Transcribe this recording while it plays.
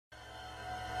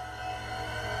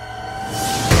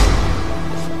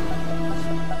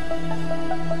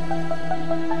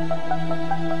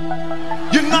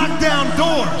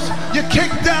doors. You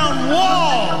kick down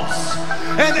walls.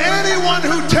 And anyone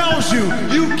who tells you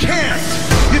you can't,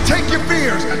 you take your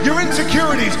fears, your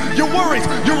insecurities, your worries,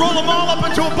 you roll them all up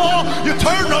into a ball, you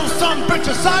turn those son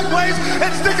bitches sideways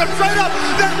and stick them straight up,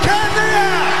 then candy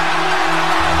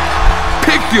ass!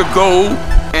 Pick your goal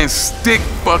and stick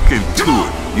fucking to it.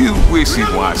 You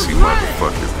wishy-washy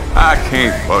motherfuckers. I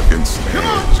can't fucking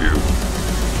stand you.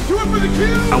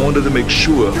 I wanted to make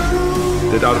sure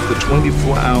that out of the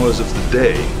 24 hours of the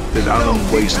day, that I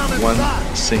don't waste one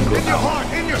single hour.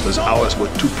 Those hours were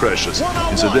too precious.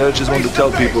 And so there I just want to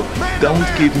tell people, don't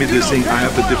give me this thing, I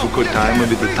have a difficult time with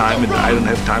the time and I don't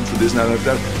have time for this and I don't have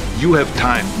that. You have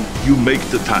time. You make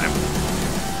the time.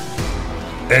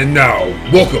 And now,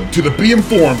 welcome to the Be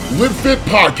Informed, Live Fit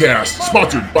podcast,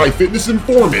 sponsored by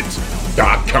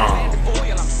FitnessInformant.com.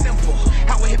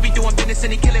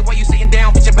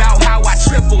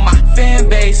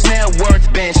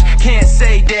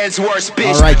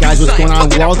 All right, guys, what's going on?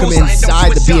 Welcome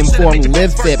inside the Be Informed,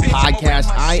 Live Fit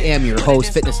podcast. I am your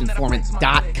host,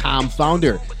 FitnessInformant.com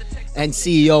founder and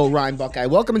CEO, Ryan Buckeye.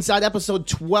 Welcome inside episode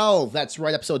 12. That's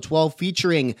right, episode 12,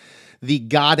 featuring the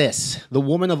goddess, the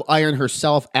woman of iron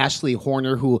herself, Ashley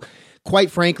Horner, who,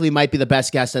 quite frankly, might be the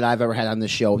best guest that I've ever had on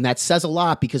this show. And that says a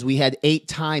lot because we had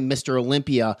 8-time Mr.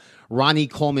 Olympia, Ronnie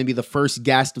Coleman, be the first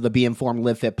guest of the Be Informed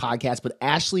Live Fit podcast. But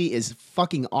Ashley is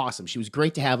fucking awesome. She was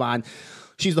great to have on.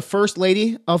 She's the first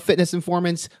lady of Fitness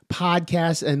Informant's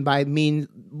podcast. And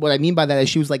what I mean by that is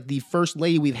she was like the first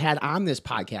lady we've had on this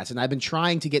podcast. And I've been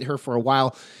trying to get her for a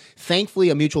while. Thankfully,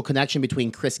 a mutual connection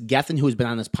between Chris Gethin, who has been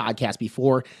on this podcast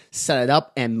before, set it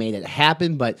up and made it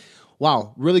happen. But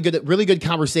wow, really good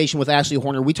conversation with Ashley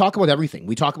Horner. We talk about everything.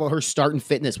 We talk about her start in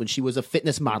fitness when she was a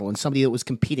fitness model and somebody that was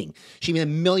competing. She made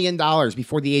 $1 million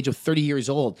before the age of 30 years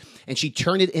old, and she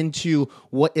turned it into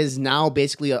what is now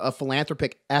basically a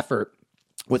philanthropic effort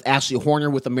with Ashley Horner,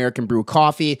 with American Brew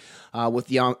Coffee, with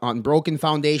the Unbroken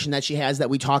Foundation that she has that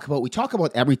we talk about. We talk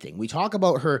about everything. We talk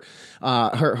about her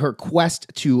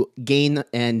quest to gain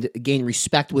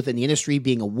respect within the industry,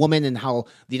 being a woman, and how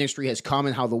the industry has come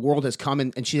and how the world has come.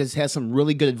 And she has some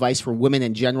really good advice for women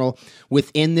in general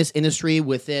within this industry,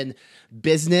 within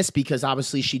business, because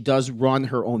obviously she does run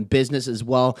her own business as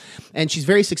well. And she's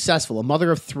very successful, a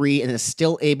mother of 3, and is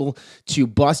still able to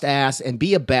bust ass and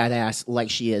be a badass like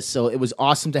she is. So it was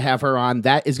awesome to have her on.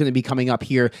 That is going to be coming up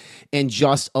here in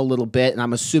just a little bit. And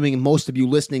I'm assuming most of you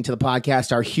listening to the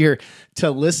podcast are here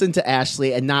to listen to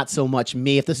Ashley and not so much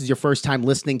me. If this is your first time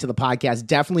listening to the podcast,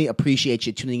 definitely appreciate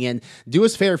you tuning in. Do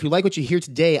us a favor. If you like what you hear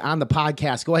today on the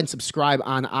podcast, go ahead and subscribe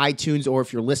on iTunes, or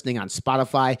if you're listening on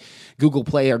Spotify, Google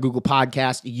Play, or Google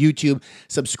Podcast, YouTube,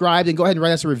 subscribe, and go ahead and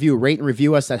write us a review. Rate and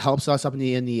review us. That helps us up in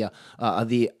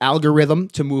the algorithm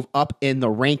to move up in the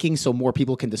rankings so more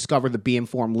people can discover the Be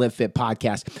Informed, Live Fit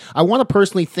podcast. I want to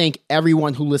personally thank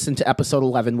everyone who listened to episode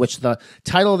 11, which the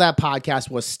title of that podcast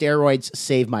was Steroids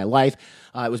Saved My Life.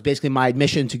 It was basically my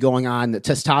admission to going on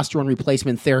testosterone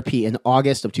replacement therapy in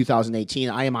August of 2018.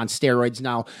 I am on steroids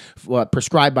now,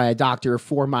 prescribed by a doctor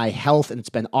for my health, and it's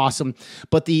been awesome.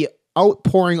 But the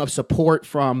outpouring of support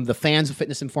from the fans of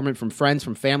Fitness Informant, from friends,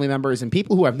 from family members, and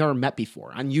people who I've never met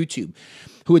before on YouTube,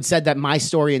 who had said that my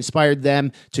story inspired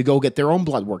them to go get their own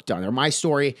blood work done, or my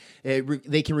story,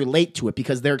 they can relate to it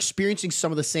because they're experiencing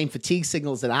some of the same fatigue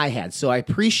signals that I had. So I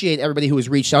appreciate everybody who has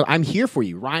reached out. I'm here for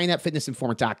you. Ryan at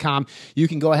FitnessInformant.com. You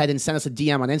can go ahead and send us a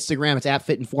DM on Instagram. It's at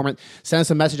FitInformant. Send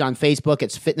us a message on Facebook.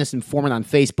 It's Fitness Informant on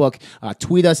Facebook.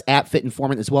 Tweet us at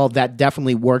FitInformant as well. That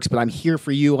definitely works, but I'm here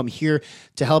for you. I'm here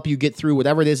to help you get through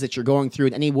whatever it is that you're going through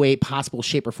in any way possible,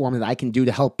 shape, or form that I can do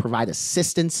to help provide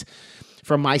assistance.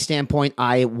 From my standpoint,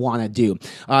 I want to do.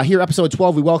 Here, episode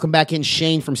 12, we welcome back in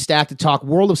Shane from Stack to talk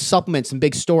World of Supplements and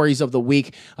big stories of the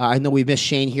week. I know we missed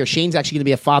Shane here. Shane's actually going to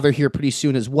be a father here pretty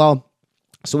soon as well.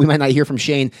 So we might not hear from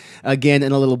Shane again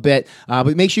in a little bit.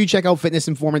 But make sure you check out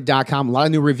FitnessInformant.com. A lot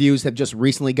of new reviews have just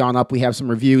recently gone up. We have some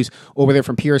reviews over there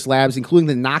from Pierce Labs, including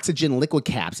the Noxygen liquid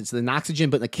caps. It's the Noxygen,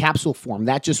 but in the capsule form.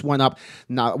 That just went up.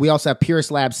 Now, we also have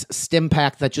Pierce Labs Stim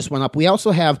Pack that just went up. We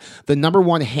also have the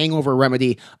 #1 hangover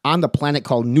remedy on the planet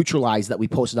called Neutralize that we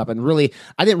posted up. And really,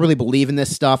 I didn't really believe in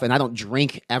this stuff, and I don't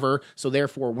drink ever. So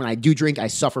therefore, when I do drink, I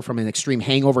suffer from an extreme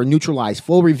hangover. Neutralize,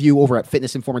 full review over at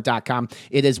FitnessInformant.com.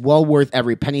 It is well worth every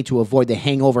every penny to avoid the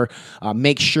hangover.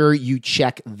 Make sure you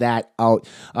check that out.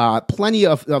 Plenty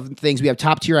of things. We have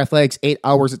Top Tier Athletics, 8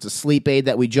 hours. It's a sleep aid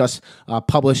that we just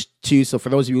published too. So for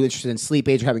those of you interested in sleep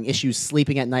aids or having issues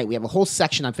sleeping at night, we have a whole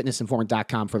section on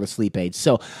fitnessinformant.com for the sleep aids.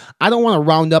 So I don't want to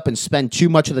round up and spend too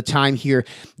much of the time here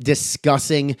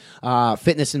discussing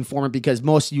Fitness Informant, because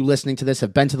most of you listening to this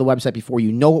have been to the website before.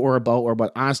 You know what we're about. We're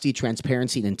about honesty,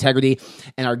 transparency, and integrity.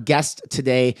 And our guest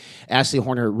today, Ashley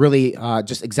Horner, really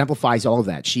just exemplifies all of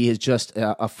that. She is just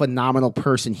a phenomenal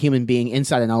person, human being,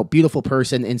 inside and out, beautiful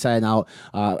person, inside and out,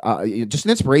 just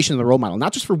an inspiration and a role model,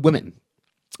 not just for women,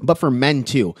 but for men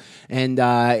too. And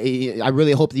I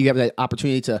really hope that you have the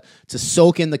opportunity to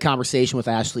soak in the conversation with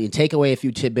Ashley and take away a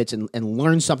few tidbits and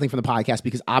learn something from the podcast,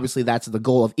 because obviously that's the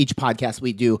goal of each podcast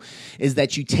we do, is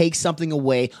that you take something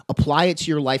away, apply it to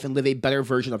your life, and live a better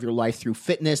version of your life through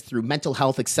fitness, through mental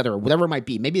health, etc., whatever it might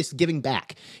be. Maybe it's giving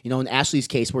back, in Ashley's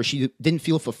case, where she didn't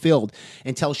feel fulfilled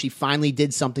until she finally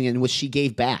did something in which she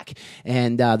gave back.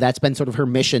 And that's been sort of her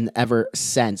mission ever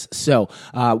since. So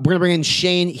we're going to bring in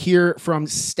Shane here from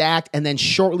Stacked, and then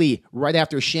shortly, right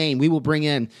after Shane, we will bring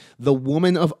in the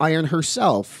woman of iron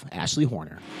herself, Ashley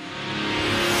Horner.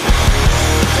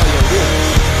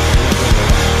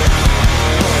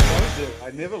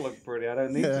 I never look pretty. I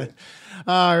don't need to.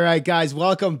 All right, guys,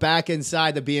 welcome back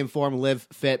inside the Be Informed, Live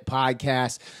Fit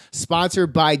podcast,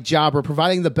 sponsored by Jobber,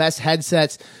 providing the best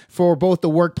headsets for both the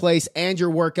workplace and your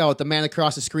workout. The man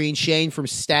across the screen, Shane from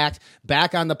Stacked,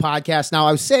 back on the podcast. Now,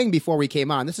 I was saying before we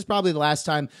came on, this is probably the last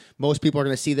time most people are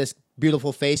going to see this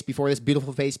beautiful face before this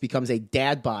beautiful face becomes a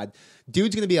dad bod.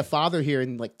 Dude's going to be a father here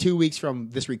in like 2 weeks from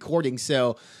this recording,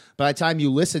 so by the time you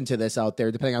listen to this out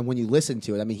there, depending on when you listen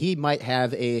to it, I mean, he might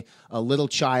have a little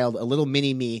child, a little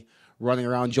mini me running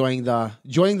around joining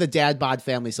the dad bod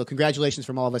family. So congratulations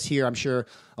from all of us here. I'm sure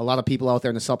a lot of people out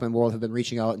there in the supplement world have been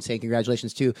reaching out and saying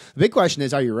congratulations too. The big question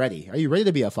is, are you ready? Are you ready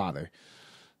to be a father?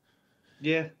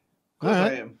 Yeah, of course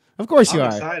I am. Of course you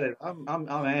I'm are. Excited. I'm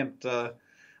amped.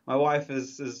 My wife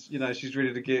is she's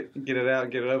ready to get it out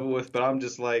and get it over with. But I'm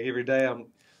just like, every day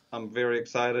I'm very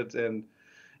excited, and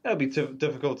it'll be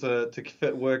difficult to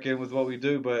fit work in with what we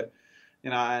do. But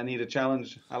I need a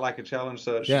challenge. I like a challenge,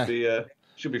 so it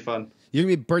should be fun. You're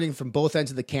going to be burning from both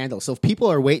ends of the candle. So if people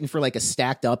are waiting for like a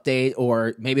Stacked update,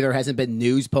 or maybe there hasn't been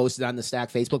news posted on the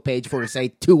Stacked Facebook page for, say,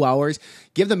 2 hours,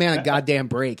 give the man a goddamn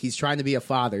break. He's trying to be a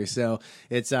father. So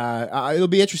it's it'll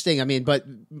be interesting. I mean, but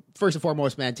first and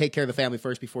foremost, man, take care of the family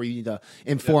first before you need to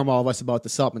inform all of us about the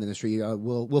supplement industry.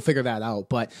 We'll figure that out.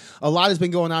 But a lot has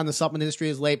been going on in the supplement industry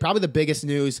as late. Probably the biggest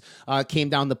news came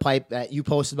down the pipe that you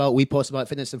posted about, we posted about,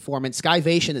 Fitness Informant.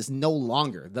 Skyvation is no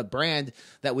longer the brand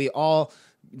that we all...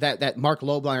 that Mark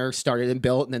Loebleiner started and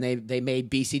built, and then they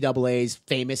made BCAAs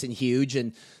famous and huge,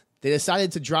 and they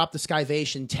decided to drop the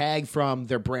Skyvation tag from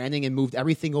their branding and moved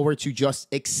everything over to just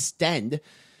Extend.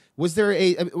 Was there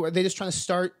were they just trying to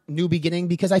start new beginning?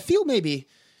 Because I feel maybe,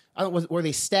 were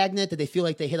they stagnant? Did they feel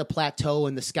like they hit a plateau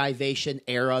in the Skyvation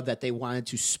era that they wanted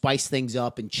to spice things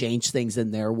up and change things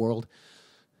in their world?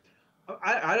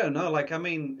 I don't know. Like, I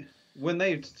mean, when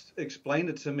they explained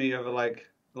it to me over like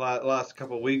last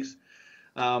couple of weeks,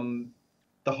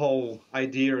 the whole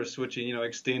idea of switching,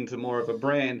 Extend to more of a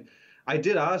brand, I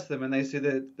did ask them, and they said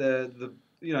that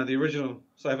the original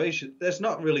Skyvation, that's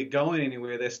not really going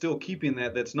anywhere. They're still keeping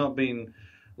that. That's not been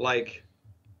like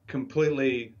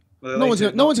completely. No one's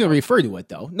going to refer to it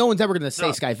though. No one's ever going to say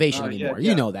Skyvation anymore. Yeah.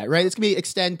 You know that, right? It's going to be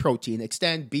Extend Protein,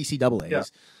 Extend BCAAs. Yeah.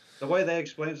 The way they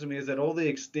explained to me is that all the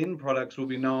Extend products will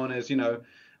be known as,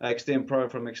 Extend Pro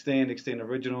from Extend, Extend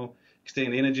Original,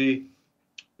 Extend Energy.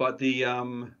 But they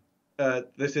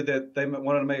said that they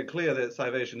wanted to make it clear that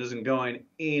Skyvation isn't going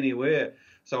anywhere.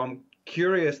 So I'm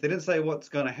curious. They didn't say what's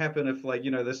going to happen if,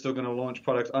 they're still going to launch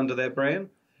products under that brand.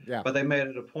 Yeah. But they made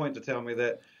it a point to tell me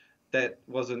that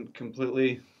wasn't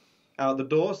completely out the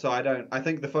door. So I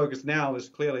think the focus now is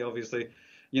clearly, obviously,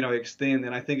 Extend.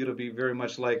 And I think it'll be very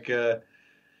much like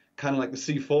kind of like the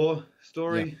C4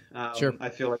 story. Yeah. Sure. I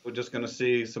feel like we're just going to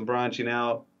see some branching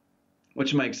out,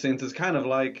 which makes sense. It's kind of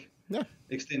like,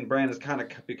 Extend brand has kind of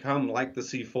become like the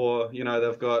C4.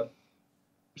 They've got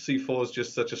C4 is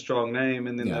just such a strong name,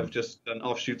 and then they've just done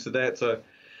offshoots of that. So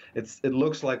it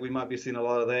looks like we might be seeing a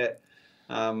lot of that,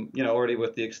 already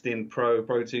with the Extend Pro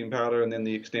protein powder, and then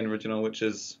the Extend Original, which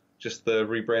is just the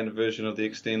rebranded version of the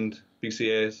Extend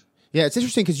BCAAs. Yeah, it's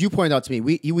interesting because you pointed out to me,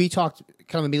 we talked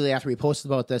kind of immediately after we posted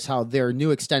about this, how their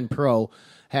new Extend Pro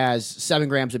has 7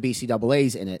 grams of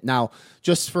BCAAs in it. Now,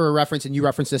 just for reference, and you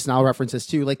reference this and I'll reference this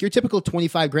too, like your typical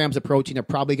 25 grams of protein are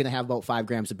probably going to have about 5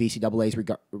 grams of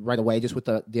BCAAs right away, just with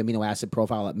the amino acid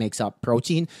profile that makes up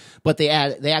protein. But they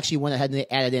actually went ahead and they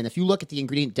added in, if you look at the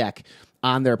ingredient deck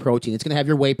on their protein, it's going to have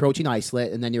your whey protein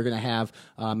isolate, and then you're going to have,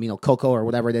 cocoa or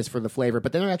whatever it is for the flavor.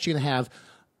 But then they're actually going to have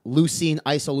leucine,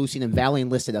 isoleucine, and valine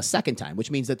listed a second time,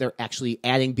 which means that they're actually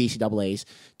adding BCAAs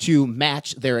to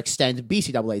match their Extend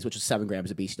BCAAs, which is 7 grams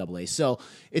of BCAAs. So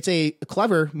it's a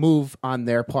clever move on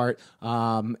their part,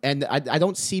 and I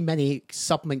don't see many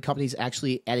supplement companies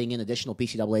actually adding in additional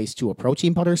BCAAs to a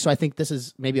protein powder. So I think this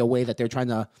is maybe a way that they're trying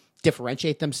to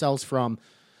differentiate themselves from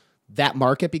that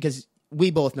market, because we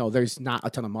both know there's not a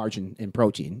ton of margin in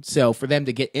protein. So for them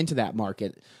to get into that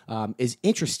market is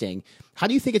interesting. How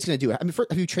do you think it's going to do? I mean,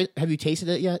 have you tasted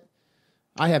it yet?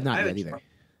 I have not yet either.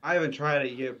 I haven't tried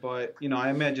it yet, but I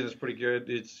imagine it's pretty good.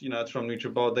 It's it's from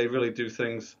NutriBulk. They really do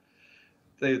things.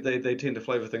 They tend to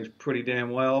flavor things pretty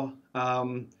damn well.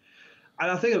 And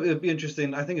I think it would be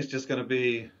interesting. I think it's just going to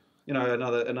be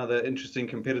another interesting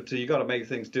competitor. You got to make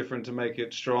things different to make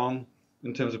it strong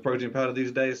in terms of protein powder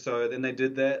these days. So then they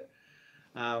did that.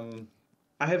 I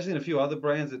have seen a few other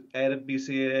brands that added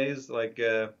BCAAs, like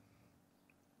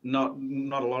not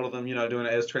a lot of them, doing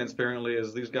it as transparently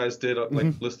as these guys did,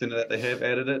 like listing that they have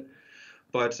added it.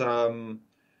 But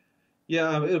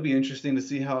it'll be interesting to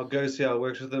see how it goes, see how it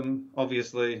works with them.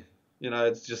 Obviously,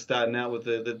 it's just starting out with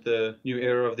the new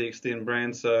era of the Extend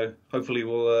brand, so hopefully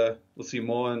we'll see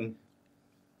more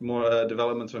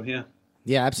developments from here.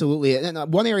 Yeah, absolutely.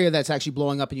 And one area that's actually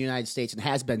blowing up in the United States and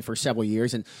has been for several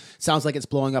years, and sounds like it's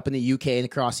blowing up in the UK and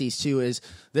across these too, is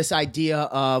this idea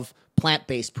of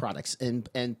plant-based products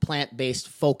and plant-based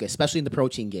focus, especially in the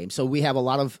protein game. So we have a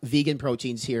lot of vegan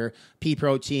proteins here, pea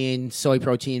protein, soy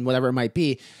protein, whatever it might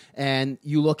be. And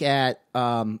you look at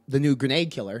the new Grenade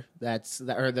killer,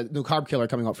 or the new carb killer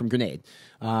coming out from Grenade.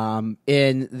 And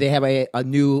they have a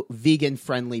new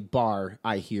vegan-friendly bar,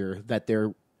 I hear, that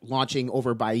they're launching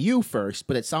over by you first,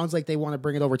 but it sounds like they want to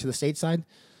bring it over to the stateside.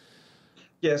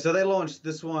 Yeah, so they launched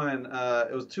this one,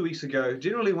 it was 2 weeks ago.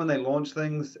 Generally when they launch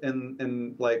things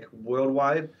in like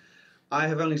worldwide, I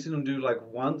have only seen them do like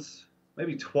once,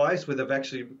 maybe twice, where they've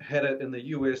actually had it in the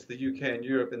US, the UK, and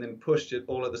Europe, and then pushed it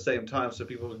all at the same time so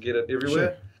people could get it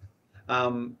everywhere.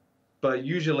 Sure. But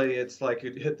usually it's like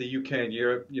it hit the UK and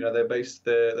Europe, they're based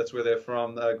there, that's where they're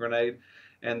from, Grenade,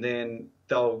 and then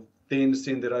they'll then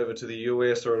send it over to the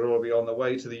US, or it'll be on the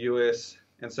way to the US,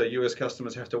 and so US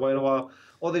customers have to wait a while,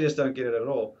 or they just don't get it at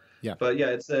all. Yeah. But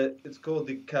yeah, it's called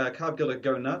the Carb Killer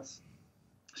Go Nuts.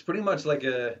 It's pretty much like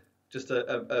just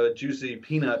a juicy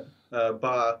peanut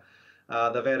bar.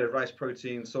 They've added rice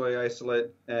protein, soy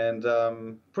isolate, and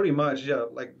pretty much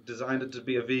like designed it to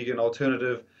be a vegan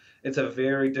alternative. It's a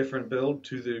very different build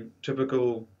to the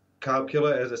typical Carb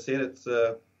Killer. As I said, it's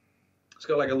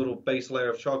got like a little base layer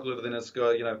of chocolate, and then it's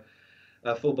got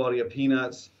a full body of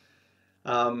peanuts.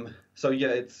 So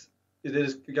yeah,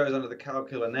 it goes under the Carb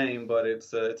Killer name, but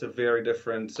it's a very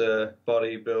different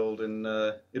body build, and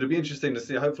it'll be interesting to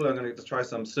see. Hopefully, I'm going to get to try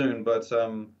some soon. But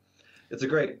it's a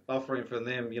great offering for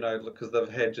them, because they've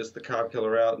had just the Carb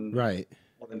Killer out and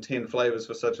more than 10 flavors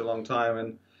for such a long time,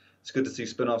 and it's good to see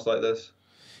spin-offs like this.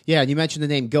 Yeah, and you mentioned the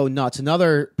name Go Nuts.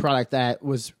 Another product that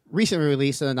was recently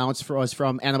released and announced for us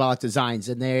from Anabolic Designs,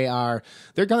 and they're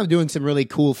kind of doing some really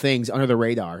cool things under the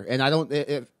radar. And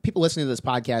if people listening to this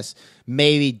podcast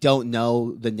maybe don't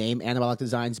know the name Anabolic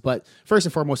Designs, but first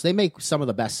and foremost, they make some of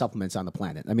the best supplements on the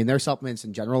planet. I mean, their supplements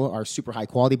in general are super high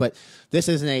quality, but this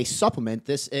isn't a supplement.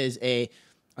 This is a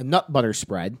nut butter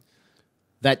spread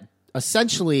that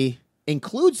essentially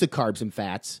includes the carbs and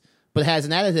fats, but has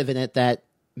an additive in it that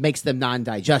makes them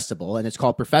non-digestible, and it's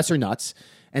called Professor Nuts,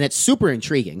 and it's super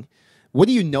intriguing. What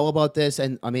do you know about this?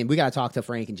 And I mean, we got to talk to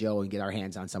Frank and Joe and get our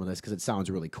hands on some of this because it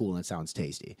sounds really cool and it sounds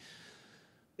tasty.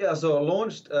 Yeah, so it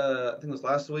launched, I think it was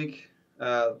last week,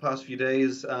 the past few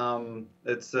days.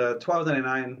 It's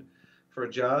 $12.99 for a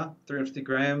jar, 350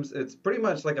 grams. It's pretty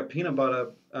much like a peanut butter,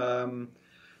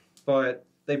 but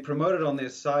they promote it on their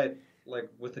site like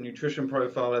with the nutrition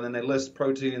profile, and then they list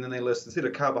protein, and then they list, instead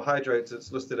of carbohydrates,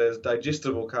 it's listed as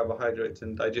digestible carbohydrates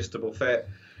and digestible fat,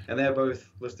 and they're both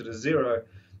listed as 0.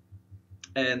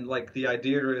 And like the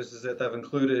idea is that they've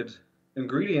included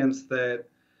ingredients that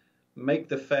make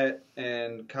the fat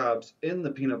and carbs in the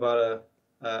peanut butter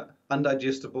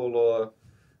undigestible, or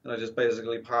just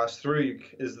basically pass through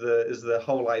is the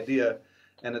whole idea.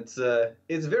 And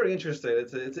it's very interesting.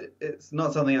 It's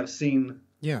not something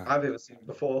I've ever seen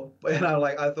before. And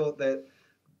I thought that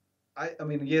I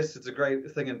mean, yes, it's a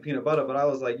great thing in peanut butter, but I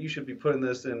was like, you should be putting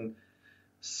this in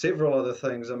several other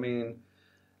things. I mean,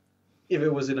 if it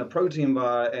was in a protein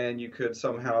bar and you could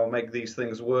somehow make these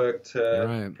things work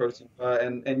to protein bar,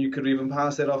 and you could even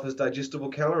pass that off as digestible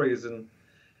calories, and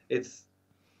it'd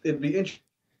be interesting.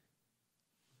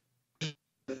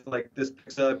 Like this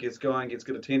picks up, gets going, gets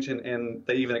good attention, and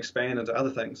they even expand into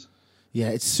other things. Yeah,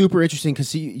 it's super interesting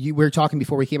because we were talking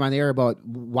before we came on the air about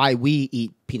why we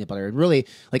eat peanut butter. And really,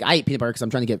 like, I eat peanut butter because I'm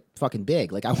trying to get fucking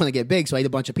big. Like, I want to get big, so I eat a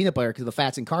bunch of peanut butter because of the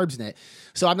fats and carbs in it.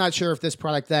 So I'm not sure if this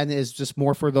product then is just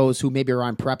more for those who maybe are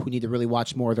on prep, who need to really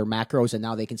watch more of their macros, and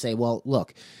now they can say, well,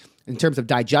 look, in terms of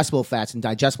digestible fats and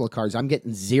digestible carbs, I'm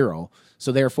getting 0.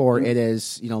 So therefore, it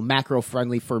is, macro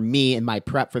friendly for me in my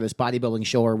prep for this bodybuilding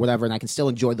show or whatever, and I can still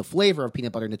enjoy the flavor of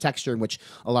peanut butter and the texture, in which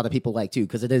a lot of people like too.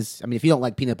 Because it is, I mean, if you don't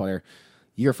like peanut butter,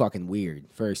 you're fucking weird.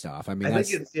 First off, I mean, I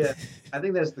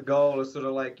think that's the goal. Is sort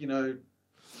of like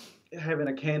having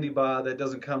a candy bar that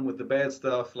doesn't come with the bad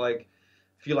stuff. Like,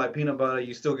 if you like peanut butter,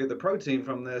 you still get the protein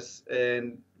from this,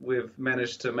 and we've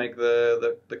managed to make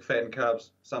the fat and carbs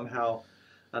somehow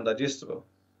undigestible.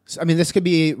 So, I mean, this could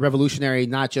be revolutionary,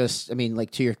 not just, I mean,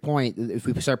 like, to your point, if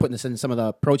we start putting this in some of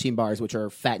the protein bars, which are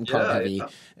fat and carb heavy,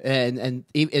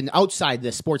 and outside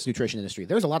the sports nutrition industry,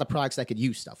 there's a lot of products that could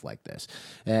use stuff like this.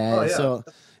 So,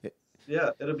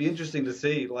 it'll be interesting to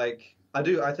see. Like, I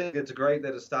think it's great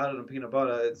that it started in peanut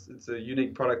butter. It's a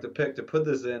unique product to pick to put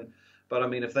this in. But I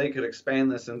mean, if they could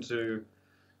expand this into,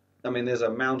 I mean, there's a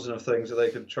mountain of things that they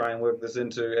could try and work this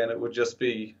into, and it would just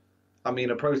be, I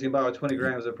mean, a protein bar with 20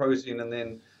 grams of protein and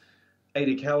then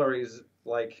 80 calories,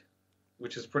 like,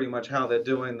 which is pretty much how they're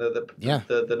doing the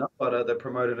nut butter. They're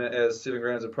promoting it as 7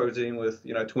 grams of protein with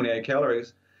 28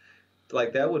 calories.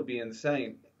 Like, that would be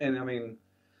insane. And I mean,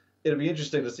 it'll be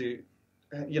interesting to see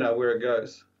where it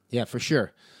goes. Yeah, for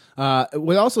sure.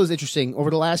 What also is interesting, over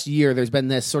the last year, there's been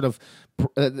this sort of,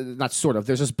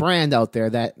 there's this brand out there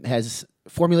that has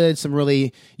formulated some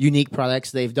really unique products.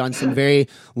 They've done some very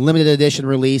limited edition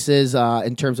releases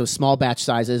in terms of small batch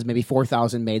sizes, maybe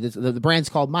 4,000 made. The brand's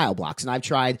called MyoBlocks, and I've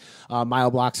tried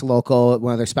MyoBlocks Local,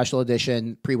 one of their special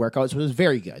edition pre-workouts, which was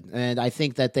very good. And I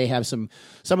think that they have some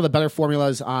of the better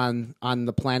formulas on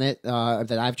the planet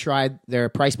that I've tried. Their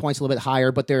price point's a little bit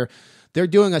higher, but they're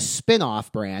doing a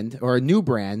spin-off brand or a new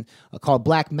brand called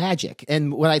Black Magic.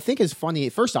 And what I think is funny,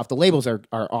 first off, the labels are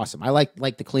awesome. I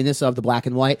like the cleanness of the black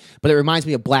and white, but it reminds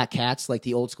me of Black Cats, like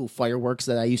the old school fireworks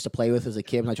that I used to play with as a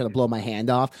kid when I tried to blow my hand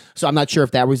off. So I'm not sure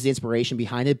if that was the inspiration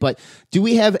behind it, but do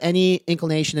we have any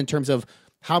inclination in terms of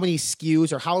how many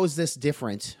SKUs or how is this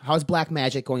different? How is Black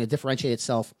Magic going to differentiate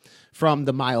itself from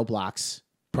the MyoBlocks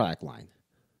product line?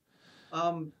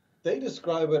 They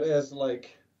describe it as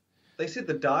like, they said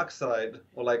the dark side,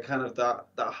 or like kind of the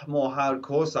more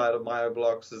hardcore side of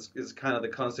MyoBlocks is kind of the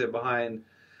concept behind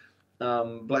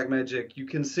Black Magic. You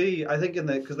can see, I think,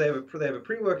 because they have a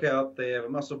pre-workout, they have a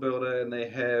muscle builder, and they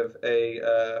have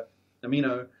a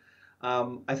amino.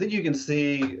 I think you can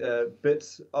see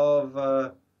bits of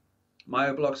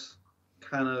MyoBlocks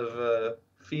kind of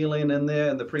feeling in there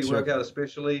in the pre-workout,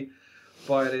 especially,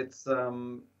 but it's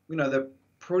they're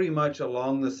pretty much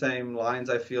along the same lines,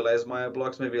 I feel, as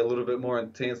MyoBlocks, maybe a little bit more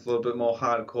intense, a little bit more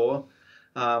hardcore.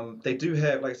 They do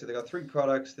have, like I said, they got 3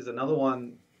 products. There's another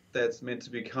one that's meant to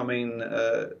be coming.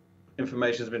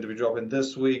 Information is meant to be dropping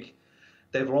this week.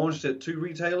 They've launched it to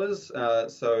retailers.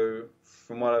 So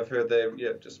from what I've heard,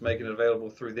 they're just making it available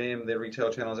through them, their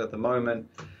retail channels at the moment.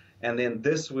 And then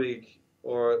this week,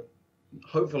 or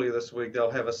hopefully this week,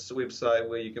 they'll have a website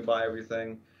where you can buy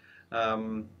everything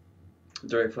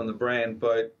direct from the brand.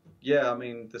 But yeah, I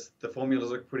mean, the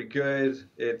formulas look pretty good.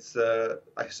 It's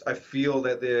I feel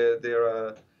that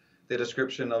their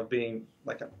description of being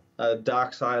like a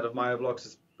dark side of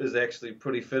MyoBlocks is actually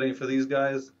pretty fitting for these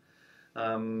guys.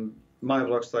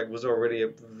 MyoBlocks was already a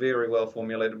very well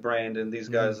formulated brand, and these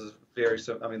guys is very.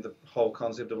 I mean, the whole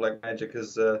concept of Black Magic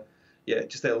is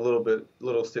just that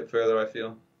little step further, I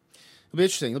feel. It'll be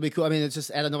interesting. It'll be cool. I mean, it's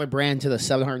just add another brand to the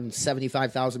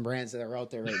 775,000 brands that are out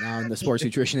there right now in the sports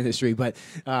nutrition industry. But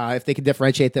if they can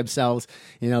differentiate themselves,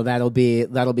 that'll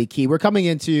be key. We're coming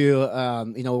into,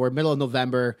 we're middle of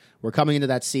November. We're coming into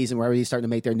that season where everybody's starting to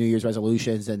make their New Year's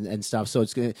resolutions and stuff. So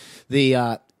it's going to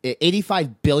the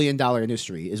 $85 billion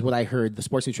industry is what I heard the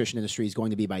sports nutrition industry is going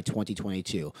to be by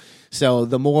 2022. So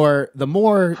the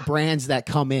more brands that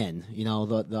come in,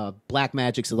 the Black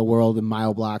Magics of the world and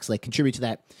MyoBlocks, like, contribute to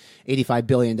that $85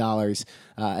 billion,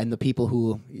 and the people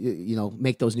who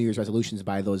make those New Year's resolutions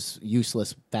by those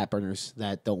useless fat burners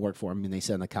that don't work for them and they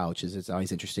sit on the couch. It's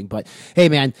always interesting. But hey,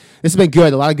 man, this has been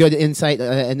good. A lot of good insight.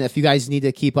 And if you guys need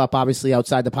to keep up, obviously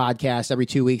outside the podcast every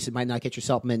 2 weeks, it might not get your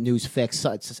supplement news fix.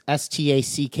 So it's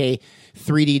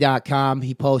stack3d.com.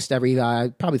 He posts every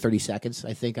probably 30 seconds,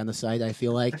 I think, on the site. I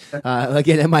feel like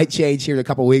again, it might change here in a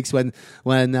couple weeks when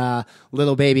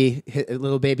little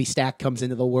baby Stack comes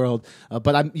into the world.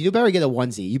 But you better get a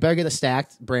onesie. You better get a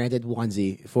Stacked branded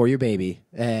onesie for your baby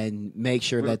and make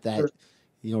sure that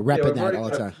repping that all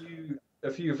the time.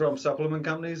 A few from supplement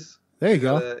companies. There you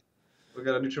go. We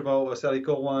got a Nutravolt, a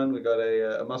Cellucor one. We got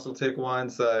a Muscle Tech one.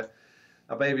 So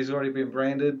our baby's already been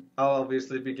branded. I'll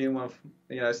obviously be getting one,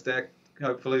 Stacked,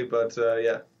 hopefully. But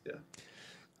yeah.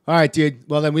 All right, dude.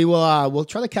 Well, then we'll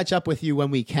try to catch up with you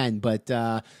when we can. But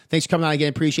thanks for coming on again.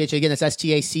 Appreciate you. Again, it's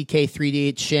STACK3D.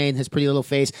 It's Shane, his pretty little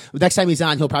face. Next time he's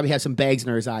on, he'll probably have some bags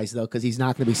under his eyes, though, because he's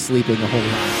not going to be sleeping the whole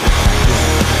night.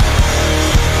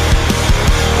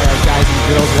 All right, guys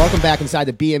and girls, welcome back inside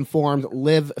the Be Informed,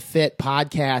 Live Fit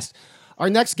podcast. Our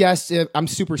next guest, I'm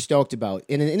super stoked about.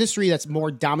 In an industry that's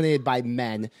more dominated by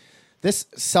men, this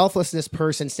selflessness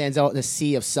person stands out in a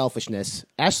sea of selfishness.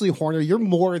 Ashley Horner, you're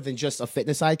more than just a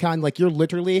fitness icon. Like, you're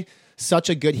literally such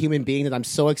a good human being that I'm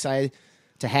so excited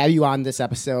to have you on this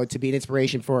episode, to be an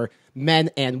inspiration for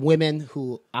men and women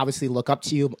who obviously look up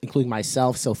to you, including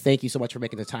myself. So thank you so much for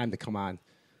making the time to come on.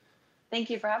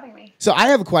 Thank you for having me. So I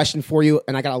have a question for you,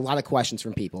 and I got a lot of questions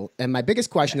from people. And my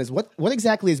biggest question is, what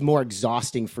exactly is more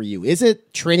exhausting for you? Is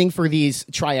it training for these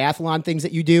triathlon things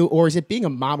that you do, or is it being a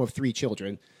mom of 3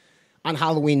 children on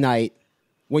Halloween night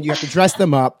when you have to dress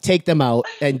them up, take them out,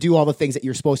 and do all the things that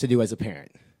you're supposed to do as a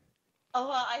parent? Oh,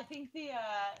 well, I think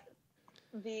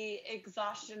the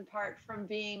exhaustion part from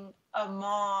being a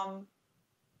mom,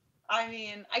 I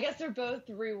mean, I guess they're both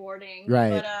rewarding. Right.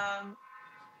 But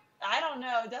I don't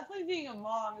know. Definitely being a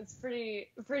mom is pretty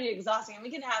exhausting. And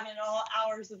we can have it all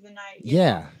hours of the night.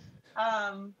 Yeah.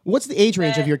 What's the age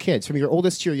range of your kids? From your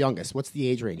oldest to your youngest, what's the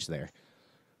age range there?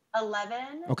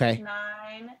 11, okay.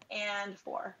 9, and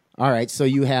 4. All right. So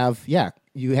you have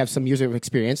some years of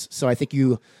experience. So I think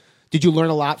did you learn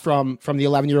a lot from the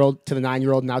 11-year-old to the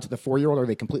 9-year-old now to the 4-year-old, or are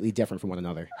they completely different from one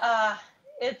another?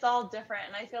 It's all different.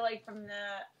 And I feel like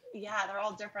they're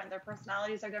all different. Their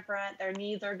personalities are different. Their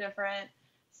needs are different.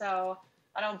 So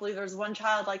I don't believe there's one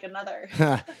child like another.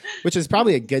 Which is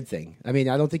probably a good thing. I mean,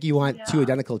 I don't think you want 2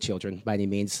 identical children by any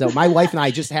means. So my wife and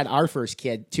I just had our first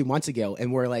kid 2 months ago,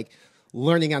 and we're like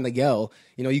learning on the go.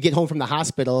 You get home from the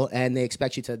hospital and they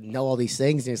expect you to know all these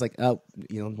things, and it's like, oh,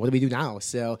 what do we do now?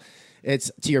 So it's,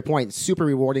 to your point, super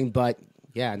rewarding, but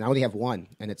yeah, now we have one,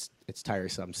 and it's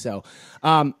tiresome. So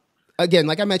again,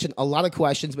 like I mentioned, a lot of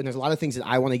questions, but there's a lot of things that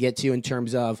I want to get to in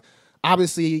terms of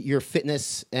obviously your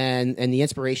fitness and the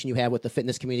inspiration you have with the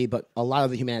fitness community, but a lot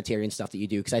of the humanitarian stuff that you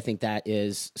do, because I think that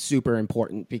is super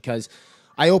important. Because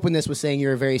I opened this with saying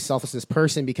you're a very selfless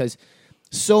person, because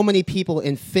so many people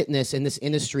in fitness in this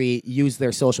industry use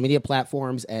their social media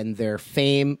platforms and their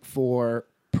fame for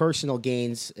personal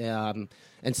gains and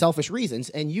selfish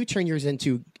reasons, and you turn yours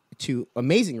into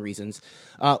amazing reasons.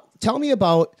 Tell me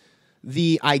about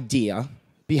the idea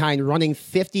behind running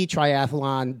 50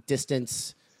 triathlon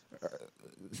distance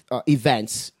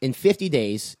events in 50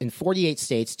 days in 48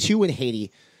 states, 2 in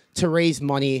Haiti, to raise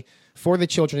money for the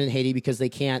children in Haiti, because they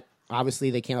can't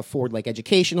afford like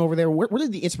education over there. Where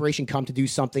did the inspiration come to do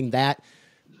something that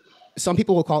some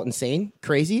people will call it insane,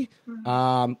 crazy,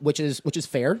 which is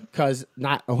fair, because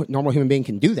not a normal human being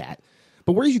can do that.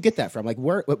 But where did you get that from? Like,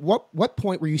 what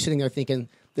point were you sitting there thinking,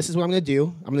 this is what I'm going to do,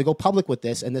 I'm going to go public with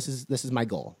this, and this is my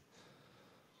goal?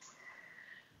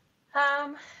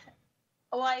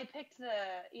 Well, I picked the,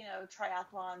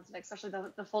 triathlons, and especially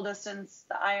the full distance,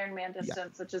 the Ironman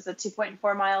distance, which is a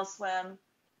 2.4 mile swim,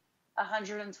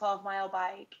 112 mile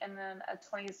bike, and then a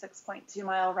 26.2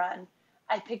 mile run.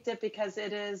 I picked it because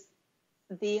it is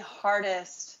the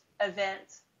hardest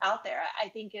event out there. I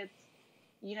think it's,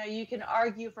 you can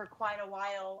argue for quite a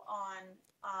while on,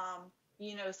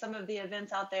 some of the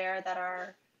events out there that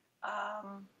are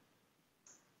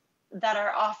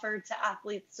offered to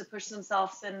athletes to push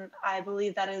themselves. And I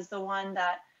believe that is the one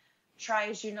that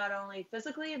tries you not only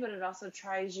physically, but it also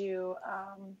tries you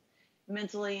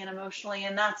mentally and emotionally.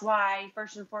 And that's why,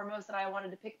 first and foremost, that I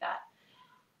wanted to pick that.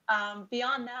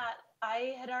 Beyond that,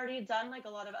 I had already done like a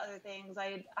lot of other things.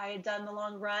 I had done the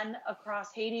long run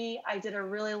across Haiti. I did a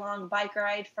really long bike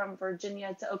ride from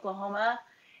Virginia to Oklahoma.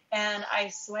 And I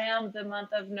swam the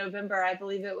month of November. I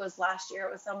believe it was last year.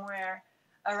 It was somewhere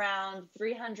around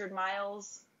 300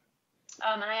 miles.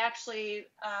 And I actually,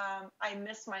 I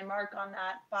missed my mark on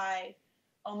that by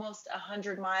almost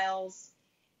 100 miles,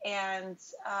 and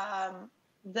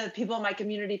the people in my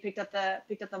community picked up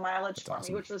the mileage for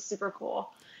me, which was super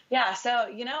cool. Yeah, so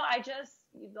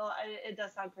it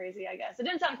does sound crazy, I guess. It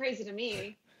didn't sound crazy to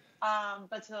me,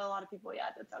 but to a lot of people, yeah,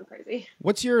 it did sound crazy.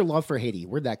 What's your love for Haiti?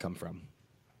 Where'd that come from?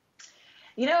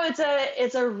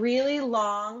 It's a really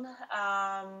long,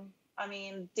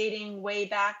 dating way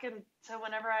back to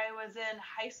whenever I was in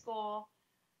high school.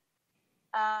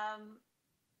 I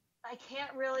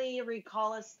can't really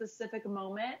recall a specific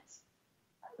moment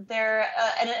there.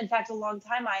 And in fact, a long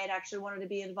time I had actually wanted to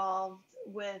be involved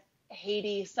with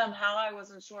Haiti. Somehow I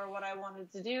wasn't sure what I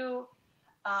wanted to do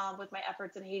with my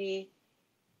efforts in Haiti.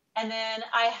 And then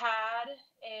I had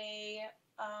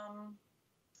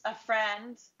a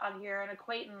friend out here, an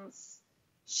acquaintance.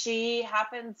 She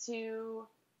happened to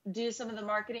do some of the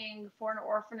marketing for an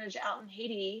orphanage out in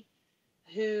Haiti,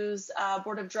 whose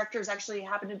board of directors actually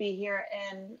happened to be here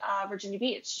in Virginia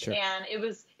Beach. Sure. And it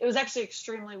was actually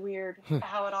extremely weird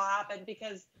how it all happened,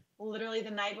 because literally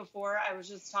the night before I was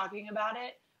just talking about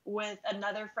it with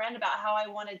another friend about how I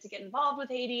wanted to get involved with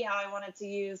Haiti, how I wanted to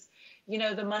use,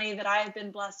 the money that I have been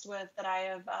blessed with, that I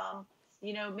have,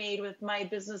 made with my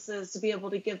businesses, to be able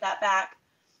to give that back.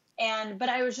 But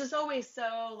I was just always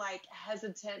so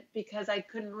hesitant, because I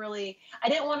didn't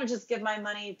want to just give my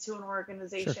money to an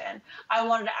organization. Sure. I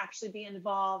wanted to actually be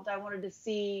involved. I wanted to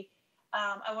see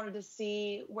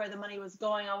where the money was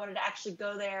going. I wanted to actually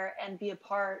go there and be a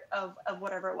part of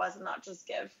whatever it was, and not just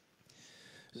give.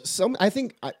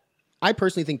 I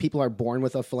personally think people are born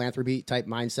with a philanthropy type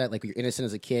mindset. Like, you're innocent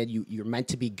as a kid, you're meant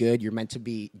to be good, you're meant to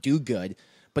do good.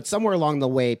 But somewhere along the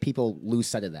way, people lose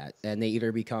sight of that, and they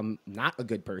either become not a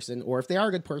good person, or if they are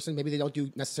a good person, maybe they don't do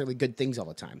necessarily good things all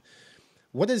the time.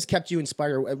 What has kept you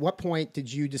inspired? At what point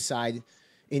did you decide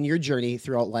in your journey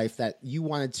throughout life that you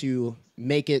wanted to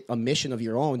make it a mission of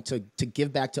your own to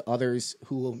give back to others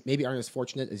who maybe aren't as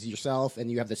fortunate as yourself,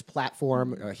 and you have this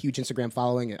platform, a huge Instagram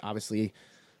following, and obviously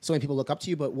so many people look up to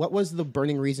you, but what was the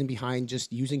burning reason behind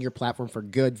just using your platform for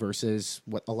good versus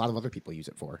what a lot of other people use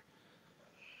it for?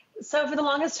 So for the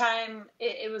longest time,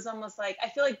 it was almost like, I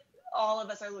feel like all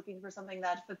of us are looking for something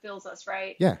that fulfills us,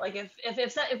 right? Yeah. Like if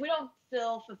we don't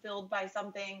feel fulfilled by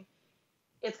something,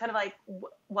 it's kind of like,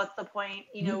 what's the point?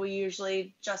 We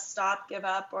usually just stop, give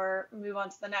up, or move on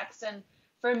to the next. And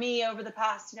for me, over the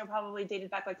past, probably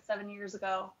dated back 7 years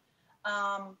ago,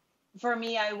 for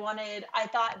me, I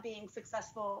thought being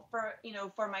successful for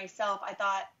myself, I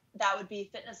thought that would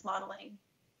be fitness modeling.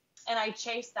 And I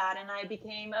chased that, and I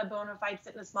became a bona fide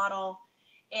fitness model.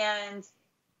 And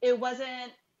it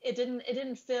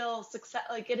didn't feel success.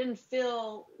 It didn't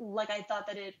feel like I thought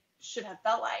that it should have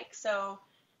felt like. So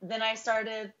then I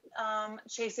started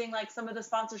chasing some of the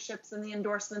sponsorships and the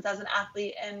endorsements as an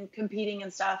athlete and competing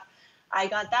and stuff. I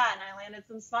got that, and I landed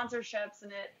some sponsorships,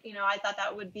 and I thought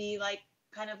that would be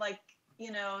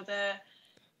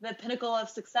the pinnacle of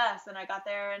success. And I got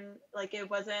there, and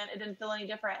it didn't feel any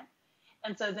different.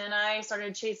 And so then I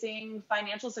started chasing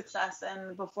financial success.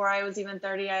 And before I was even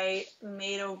 30, I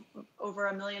made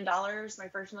over $1 million, my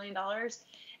first $1 million.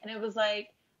 And it was I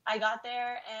got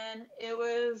there, and it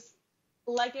was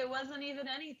it wasn't even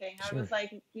anything. Sure. I was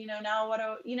now what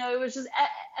it was just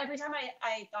every time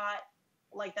I thought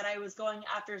that I was going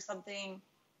after something,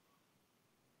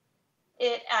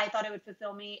 I thought it would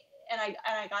fulfill me. And I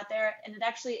got there, and it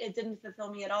didn't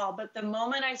fulfill me at all. But the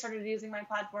moment I started using my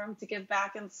platform to give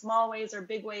back in small ways or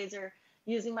big ways, or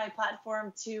using my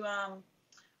platform to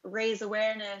raise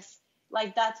awareness,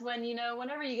 that's when,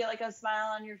 whenever you get a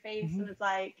smile on your face, mm-hmm. and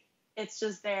it's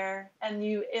just there, and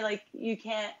you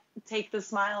can't take the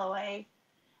smile away.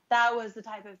 That was the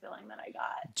type of feeling that I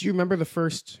got. Do you remember the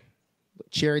first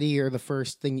charity or the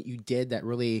first thing that you did that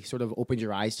really sort of opened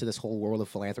your eyes to this whole world of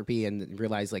philanthropy and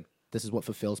realized this is what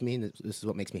fulfills me, and this is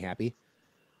what makes me happy?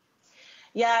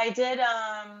 Yeah, I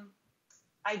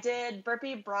did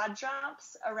burpee broad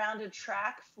jumps around a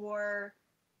track for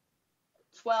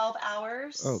 12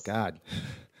 hours. Oh, God.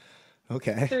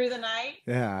 Okay. Through the night.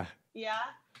 Yeah. Yeah.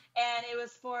 And it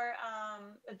was for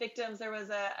victims. There was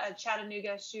a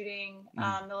Chattanooga shooting,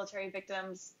 military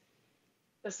victims.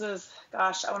 This was,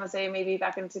 I want to say maybe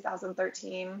back in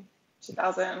 2013,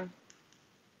 2000.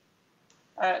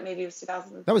 Maybe it was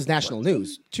 2000. That was national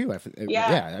news too. I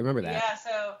remember that.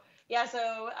 So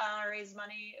I raised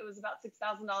money. It was about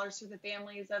 $6,000 for the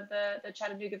families of the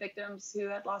Chattanooga victims who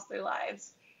had lost their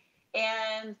lives.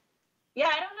 And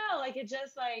I don't know, it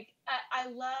just I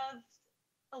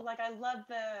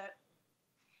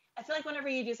feel like whenever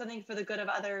you do something for the good of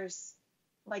others,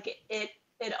 it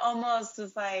almost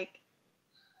is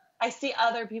I see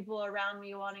other people around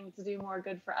me wanting to do more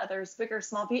good for others, big or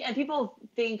small. And people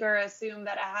think or assume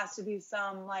that it has to be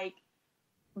some like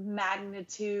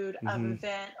magnitude of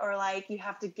event, or like you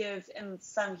have to give in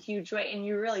some huge way, and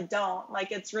you really don't.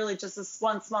 Like, it's really just this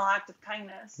one small act of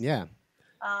kindness. Yeah.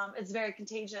 It's very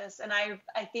contagious. And I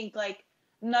think, like,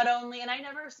 not only, and I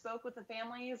never spoke with the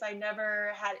families, I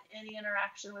never had any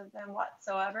interaction with them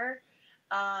whatsoever.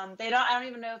 I don't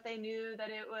even know if they knew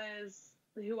that it was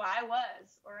who I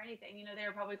was or anything. You know, they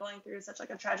were probably going through such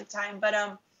like a tragic time. But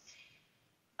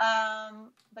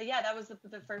yeah, that was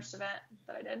the first event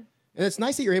that I did. And it's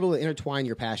nice that you're able to intertwine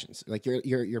your passions, like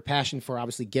your passion for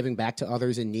obviously giving back to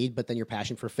others in need, but then your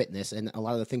passion for fitness and a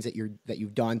lot of the things that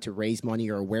you've done to raise money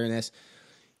or awareness.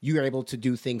 You are able to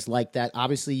do things like that.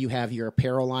 Obviously, you have your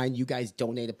apparel line. You guys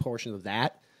donate a portion of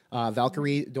that.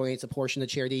 Valkyrie donates a portion to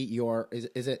charity.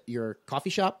 Is it your coffee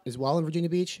shop as well in Virginia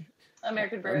Beach?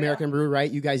 American Brew. American Brew, right?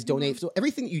 You guys donate. So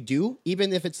everything that you do,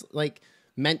 even if it's like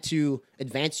meant to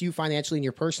advance you financially in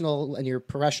your personal and your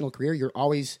professional career, you're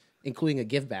always including a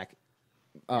give back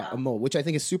mode, which I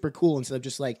think is super cool instead of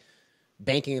just like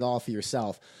banking it all for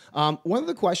yourself. One of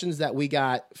the questions that we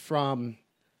got from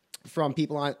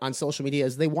people on social media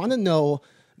is they want to know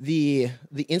the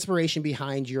inspiration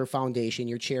behind your foundation,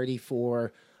 your charity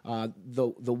for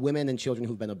the women and children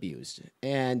who've been abused.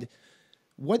 And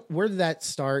where did that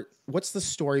start? What's the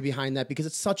story behind that? Because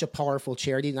it's such a powerful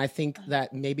charity. And I think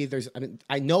that maybe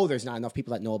I know there's not enough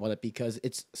people that know about it because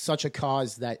it's such a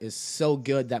cause that is so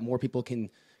good that more people can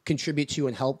contribute to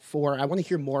and help for. I want to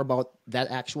hear more about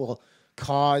that actual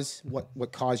cause,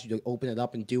 what caused you to open it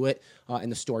up and do it,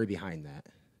 and the story behind that.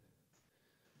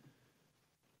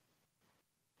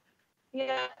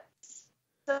 Yeah.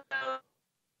 So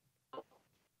the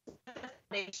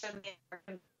foundation,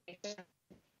 it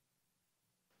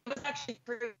was actually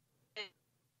proved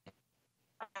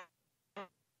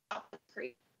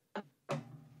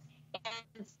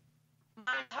and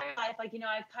my entire life, like, you know,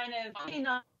 I've kind of, maybe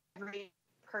not every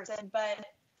person, but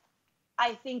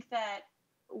I think that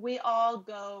we all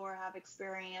go or have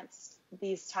experienced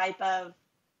these type of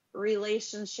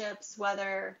relationships,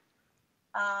 whether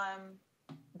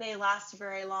they last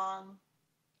very long,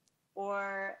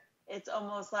 or it's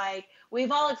almost like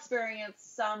we've all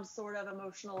experienced some sort of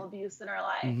emotional abuse in our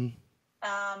life.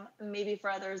 Mm-hmm. Maybe for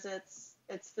others,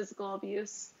 it's physical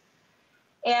abuse.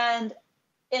 And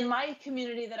in my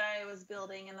community that I was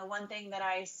building, and the one thing that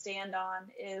I stand on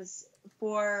is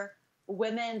for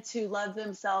women to love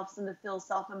themselves and to feel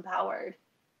self-empowered,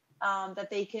 that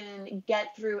they can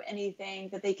get through anything,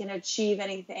 that they can achieve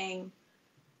anything,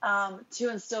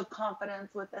 to instill confidence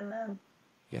within them.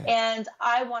 Yeah. And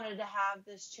I wanted to have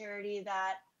this charity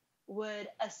that would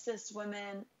assist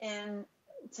women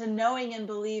to knowing and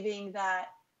believing that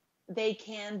they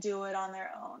can do it on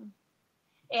their own.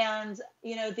 And,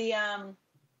 you know,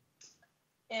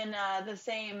 in the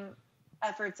same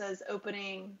efforts as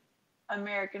opening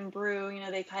American Brew, you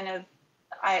know,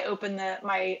 I opened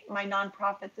my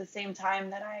nonprofit the same time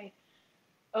that I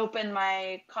opened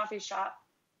my coffee shop.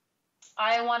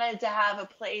 I wanted to have a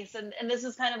place, and this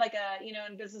is kind of like a, you know,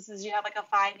 in businesses you have like a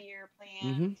 5-year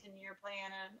plan, 10-year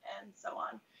plan, and so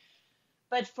on.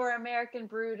 But for American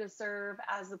Brew to serve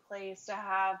as a place to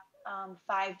have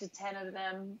 5 to 10 of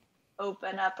them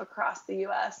open up across the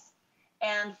U.S.,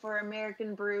 and for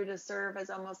American Brew to serve as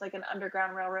almost like an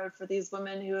underground railroad for these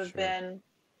women who have been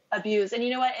abused. And you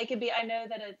know what? It could be, I know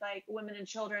that it's like women and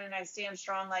children, and I stand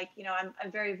strong. Like, you know,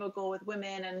 I'm very vocal with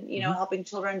women and, you know, helping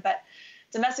children, but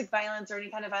domestic violence or any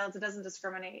kind of violence, it doesn't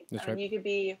discriminate. That's I mean, you could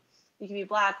be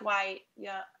black, white,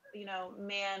 you know,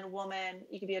 man, woman,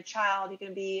 you could be a child, you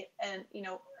can be an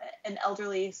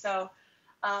elderly. So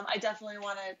I definitely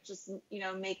want to just, you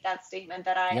know, make that statement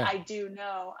that I do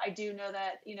know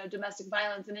that, you know, domestic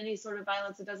violence and any sort of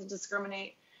violence, it doesn't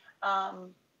discriminate.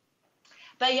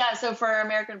 But yeah, so for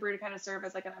American Brew to kind of serve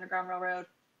as like an underground railroad,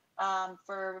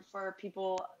 for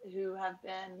people who have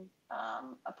been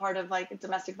a part of like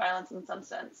domestic violence in some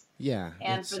sense. Yeah.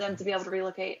 And for them to be able to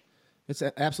relocate. It's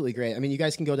absolutely great. I mean, you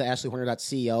guys can go to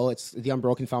ashleyhorner.co. It's the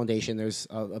Unbroken Foundation. There's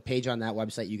a page on that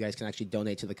website. You guys can actually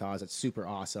donate to the cause. It's super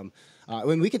awesome.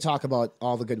 We could talk about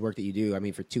all the good work that you do, I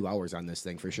mean, for 2 hours on this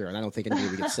thing for sure. And I don't think anybody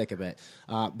would get sick of it.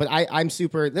 But I'm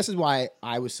super, this is why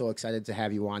I was so excited to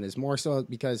have you on, is more so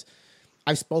because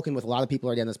I've spoken with a lot of people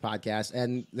already on this podcast,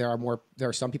 and there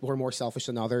are some people who are more selfish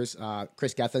than others.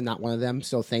 Chris Gethin, not one of them.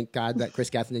 So thank God that Chris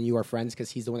Gethin and you are friends, because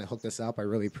he's the one that hooked us up. I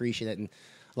really appreciate it. And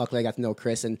luckily I got to know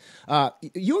Chris. And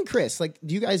you and Chris, like,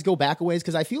 do you guys go back a ways?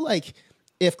 Because I feel like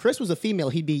if Chris was a female,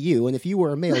 he'd be you, and if you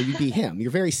were a male, you'd be him. You're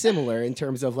very similar in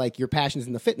terms of like your passions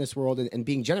in the fitness world and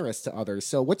being generous to others.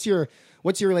 So what's your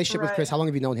relationship with Chris? How long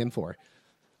have you known him for?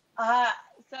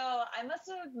 So I must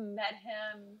have met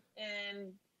him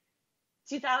in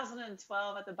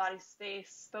 2012 at the Body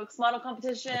Space spokesmodel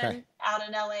competition out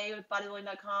in LA with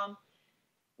bodybuilding.com.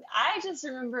 I just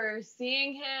remember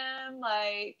seeing him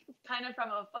like kind of from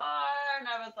afar, and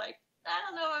I was like, I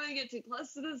don't know if I'm gonna get too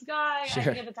close to this guy. Sure. I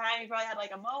think at the time he probably had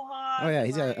like a mohawk. Oh yeah,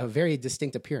 he's like, a very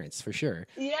distinct appearance for sure.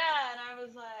 Yeah, and I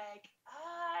was like,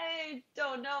 I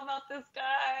don't know about this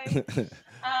guy.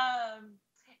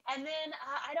 And then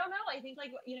I don't know. I think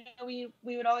like we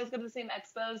would always go to the same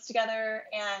expos together,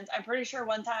 and I'm pretty sure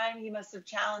one time he must have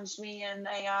challenged me in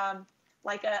a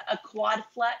like a quad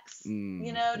flex,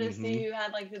 to see who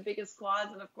had like the biggest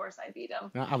quads, and of course I beat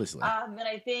him. Obviously. And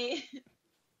I think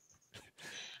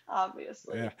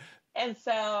obviously. Yeah. And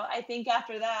so I think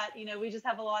after that, we just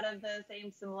have a lot of the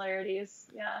same similarities.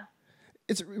 Yeah.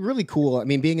 It's really cool. I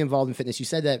mean, being involved in fitness, you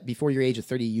said that before your age of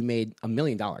 30, you made $1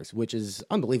 million, which is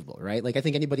unbelievable, right? Like, I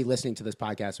think anybody listening to this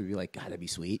podcast would be like, God, that'd be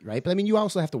sweet, right? But I mean, you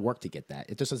also have to work to get that.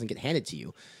 It just doesn't get handed to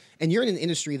you. And you're in an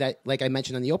industry that, like I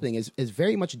mentioned on the opening, is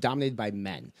very much dominated by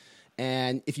men.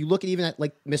 And if you look at even at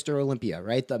like Mr. Olympia,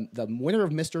 right? The winner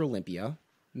of Mr. Olympia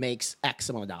makes X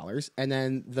amount of dollars, and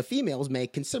then the females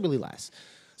make considerably less.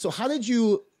 So how did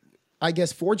you, I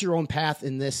guess, forge your own path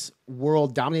in this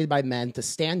world dominated by men to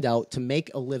stand out, to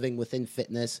make a living within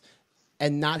fitness,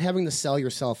 and not having to sell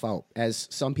yourself out as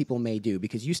some people may do?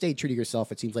 Because you stayed true to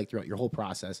yourself, it seems like, throughout your whole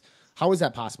process. How is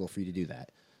that possible for you to do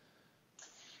that?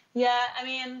 Yeah, I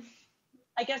mean,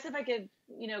 I guess if I could,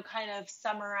 kind of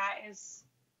summarize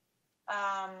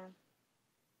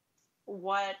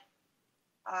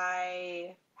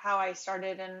how I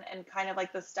started and kind of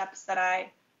like the steps that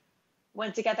I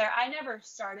went together. I never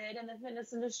started in the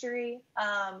fitness industry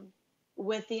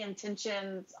with the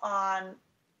intentions on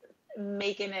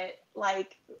making it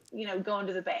like, going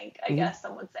to the bank, I guess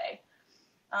some would say.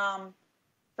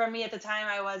 For me at the time,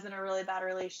 I was in a really bad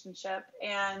relationship,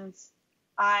 and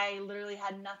I literally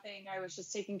had nothing. I was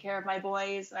just taking care of my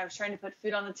boys, and I was trying to put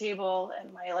food on the table,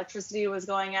 and my electricity was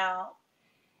going out.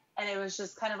 And it was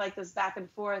just kind of like this back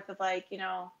and forth of like,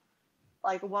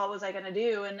 like what was I going to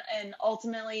do? And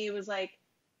ultimately it was like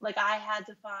I had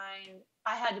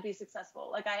to be successful.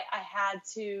 Like I had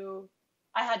to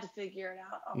figure it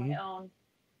out on my own.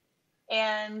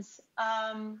 And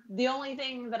the only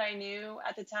thing that I knew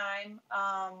at the time,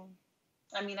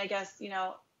 I mean, I guess,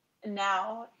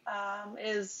 now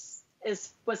was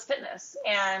fitness.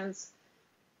 And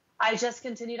I just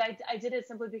continued. I did it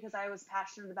simply because I was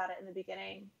passionate about it in the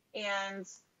beginning. And,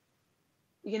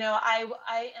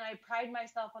 I pride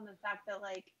myself on the fact that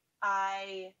like,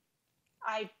 I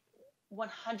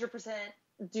 100%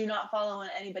 do not follow in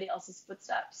anybody else's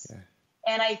footsteps. Yeah.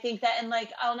 And I think that, and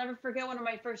like, I'll never forget one of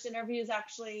my first interviews,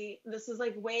 actually, this was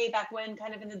like way back when,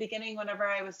 kind of in the beginning, whenever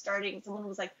I was starting, someone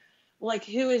was like,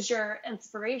 who is your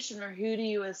inspiration, or who do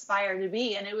you aspire to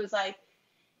be? And it was like,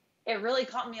 it really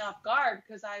caught me off guard,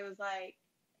 because I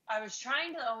was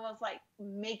trying to almost like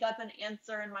make up an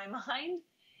answer in my mind.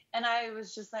 And I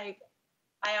was just like,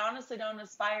 I honestly don't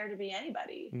aspire to be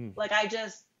anybody. Like, I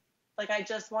just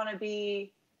want to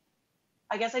be,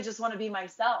 I guess I just want to be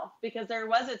myself, because there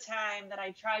was a time that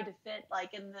I tried to fit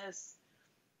like in this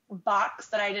box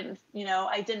that I didn't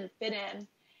fit in.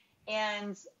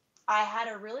 And I had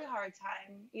a really hard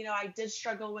time. I did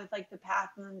struggle with like the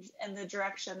path and the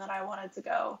direction that I wanted to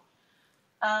go.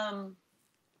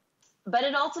 But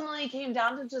it ultimately came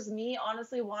down to just me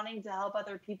honestly wanting to help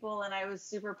other people. And I was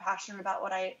super passionate about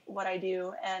what I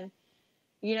do. And,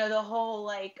 the whole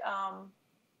like,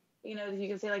 you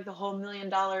can say like the whole $1 million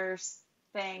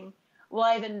thing. Well,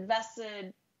 I've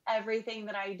invested everything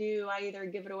that I do. I either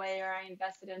give it away or I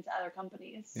invest it into other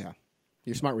companies. Yeah.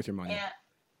 You're smart with your money.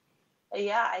 And,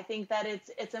 yeah, I think that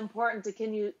it's important to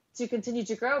continue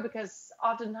to grow, because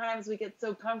oftentimes we get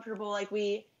so comfortable, like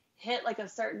we hit like a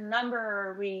certain number,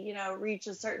 or we, reach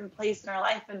a certain place in our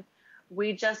life, and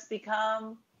we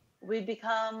become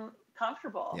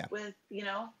comfortable with,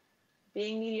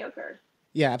 being mediocre.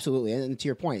 Yeah, absolutely. And to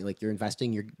your point, like, you're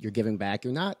investing, you're giving back.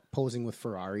 You're not posing with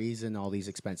Ferraris and all these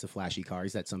expensive, flashy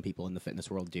cars that some people in the fitness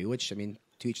world do, which, I mean,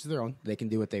 to each their own. They can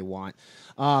do what they want.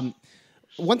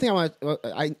 One thing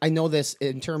I know this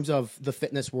in terms of the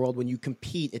fitness world, when you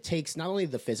compete, it takes not only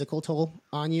the physical toll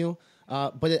on you,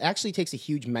 but it actually takes a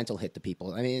huge mental hit to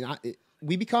people. I mean,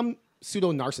 we become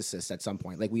pseudo-narcissists at some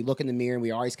point. Like, we look in the mirror and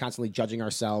we're always constantly judging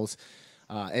ourselves.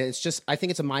 And it's just, I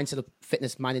think it's a mindset of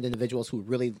fitness-minded individuals who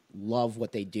really love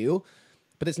what they do.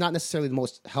 but it's not necessarily the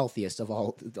most healthiest of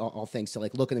all things to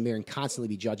like look in the mirror and constantly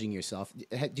be judging yourself.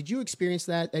 Did you experience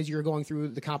that as you were going through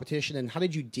the competition, and how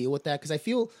did you deal with that? Because I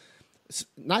feel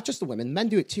not just the women, men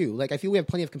do it too. Like I feel we have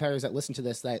plenty of competitors that listen to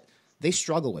this that they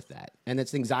struggle with that, and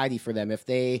it's anxiety for them if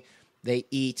they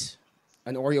eat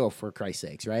an Oreo, for Christ's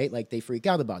sakes, right? Like they freak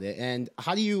out about it. And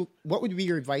what would be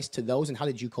your advice to those, and how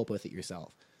did you cope with it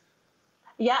yourself?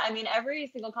 Yeah, I mean, every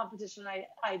single competition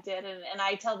I did, and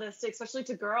I tell this especially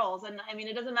to girls, and I mean,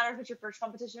 it doesn't matter if it's your first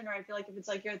competition or I feel like if it's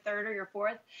like your third or your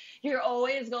fourth, you're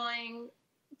always going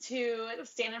to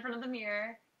stand in front of the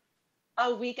mirror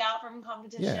a week out from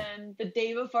competition, the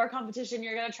day before competition,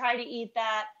 you're going to try to eat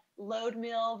that load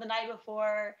meal the night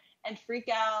before and freak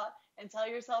out and tell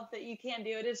yourself that you can't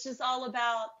do it. It's just all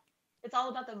about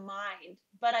the mind.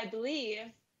 But I believe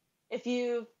if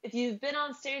you've been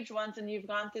on stage once and you've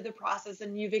gone through the process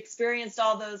and you've experienced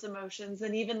all those emotions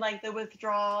and even like the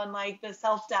withdrawal and like the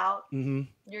self-doubt,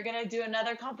 you're going to do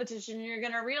another competition and you're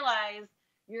going to realize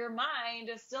your mind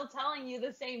is still telling you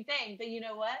the same thing, that you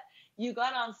know what, you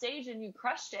got on stage and you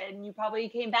crushed it and you probably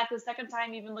came back the second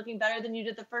time even looking better than you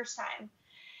did the first time.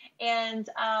 And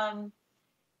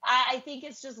I think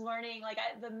it's just learning like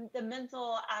the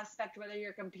mental aspect, whether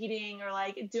you're competing or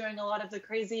like doing a lot of the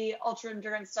crazy ultra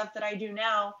endurance stuff that I do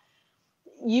now.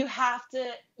 You have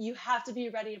to be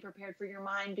ready and prepared for your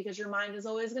mind, because your mind is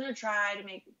always going to try to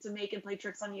make and play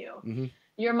tricks on you.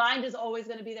 Your mind is always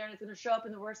going to be there, and it's going to show up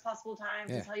in the worst possible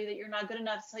times to tell you that you're not good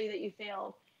enough, to tell you that you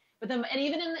failed. But then, and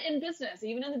even in business,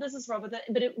 even in the business world,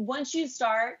 once you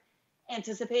start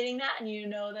anticipating that and you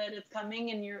know that it's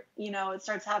coming and it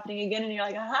starts happening again and you're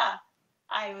like, aha,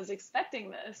 I was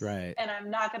expecting this, right? And I'm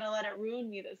not going to let it ruin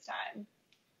me this time.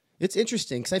 It's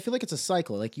interesting because I feel like it's a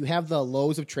cycle. Like you have the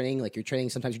lows of training, like you're training,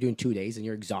 sometimes you're doing 2 days and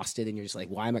you're exhausted and you're just like,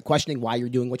 why am I questioning why you're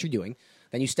doing what you're doing?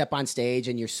 Then you step on stage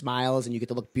and your smiles and you get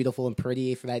to look beautiful and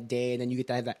pretty for that day. And then you get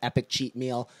to have that epic cheat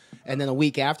meal. And then a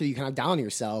week after, you kind of down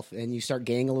yourself and you start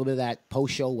gaining a little bit of that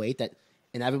post-show weight that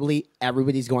inevitably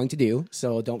everybody's going to do.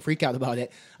 So don't freak out about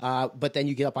it. But then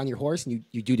you get up on your horse and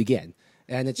you do it again.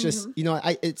 And it's just,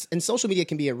 and social media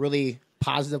can be a really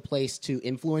positive place to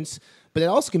influence, but it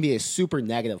also can be a super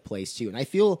negative place too. And I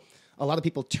feel a lot of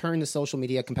people turn to social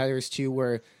media competitors to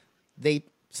where they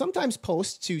sometimes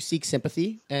post to seek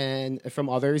sympathy and from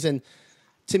others. And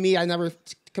to me, I never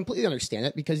completely understand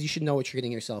it, because you should know what you're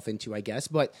getting yourself into, I guess.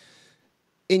 But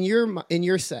in your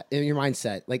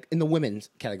mindset, like in the women's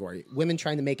category, women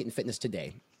trying to make it in fitness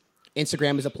today,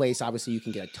 Instagram is a place, obviously, you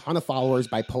can get a ton of followers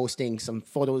by posting some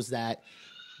photos that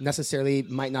necessarily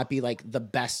might not be like the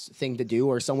best thing to do.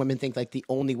 Or some women think like the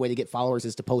only way to get followers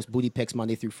is to post booty pics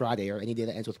Monday through Friday or any day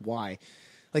that ends with Y.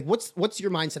 Like what's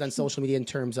your mindset on social media in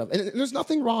terms of, and there's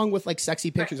nothing wrong with like sexy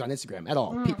pictures on Instagram at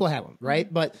all. People have them,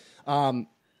 right? But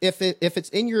if it's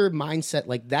in your mindset,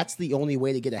 like that's the only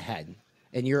way to get ahead,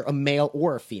 and you're a male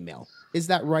or a female, is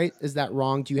that right? Is that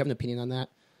wrong? Do you have an opinion on that?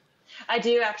 I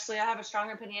do, actually. I have a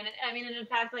strong opinion. I mean, and in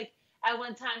fact, like at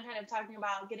one time kind of talking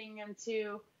about getting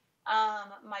into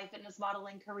my fitness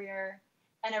modeling career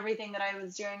and everything that I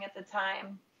was doing at the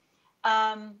time.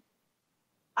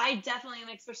 I definitely,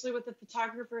 and especially with the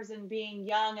photographers and being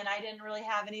young, and I didn't really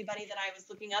have anybody that I was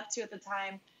looking up to at the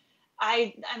time.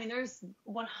 I mean, there's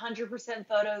 100%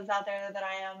 photos out there that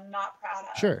I am not proud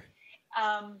of. Sure.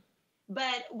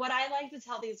 But what I like to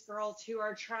tell these girls who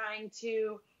are trying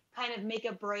to kind of make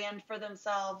a brand for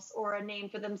themselves or a name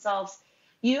for themselves,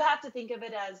 you have to think of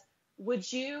it as,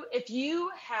 if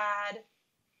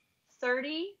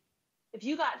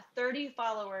you got 30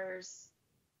 followers,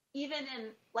 even in,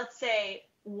 let's say,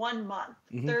 1 month,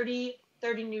 30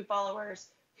 new followers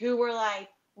who were like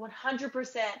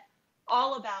 100%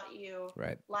 all about you.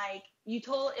 Right. Like you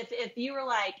told, if you were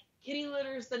like, kitty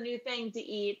litter's the new thing to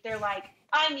eat, they're like,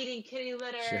 I'm eating kitty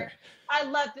litter. Sure. I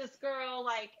love this girl.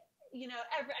 Like,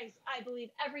 I believe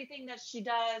everything that she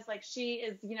does. Like she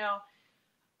is,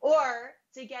 or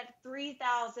to get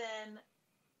 3,000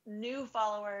 new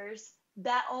followers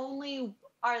that only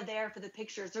are there for the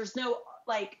pictures.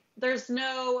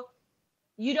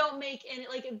 You don't make any,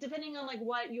 like, depending on like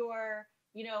what your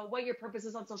purpose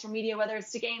is on social media, whether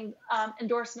it's to gain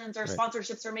endorsements or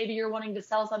sponsorships, or maybe you're wanting to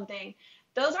sell something.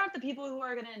 Those aren't the people who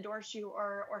are going to endorse you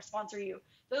or sponsor you.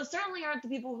 Those certainly aren't the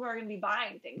people who are going to be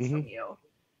buying things from you.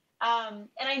 And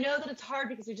I know that it's hard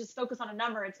because we just focus on a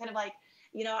number. It's kind of like,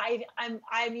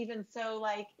 I'm even so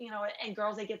like, and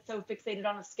girls, they get so fixated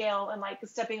on a scale and like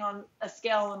stepping on a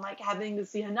scale and like having to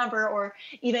see a number, or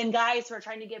even guys who are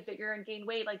trying to get bigger and gain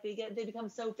weight, like they become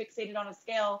so fixated on a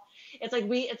scale. It's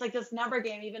like this number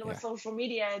game, even with social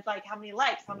media. It's like how many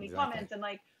likes, how many comments, and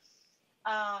like,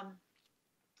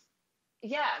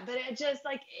 Yeah, but it just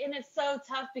like, and it's so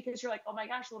tough because you're like, oh my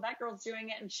gosh, well, that girl's doing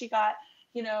it and she got,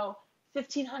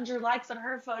 1,500 likes on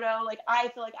her photo. Like, I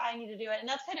feel like I need to do it. And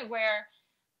that's kind of where,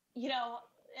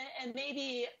 and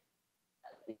maybe,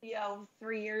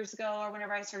 3 years ago or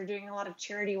whenever I started doing a lot of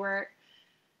charity work,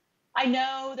 I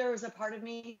know there was a part of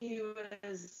me who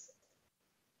was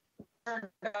turned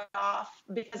off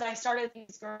because I started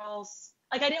these girls.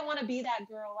 Like, I didn't want to be that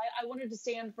girl. I wanted to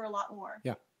stand for a lot more.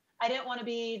 Yeah. I didn't want to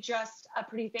be just a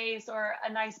pretty face or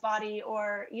a nice body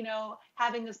or,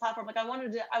 having this platform. Like, I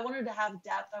wanted to have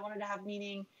depth. I wanted to have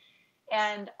meaning.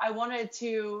 And I wanted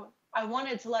to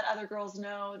let other girls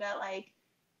know that, like,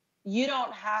 you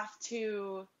don't have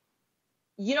to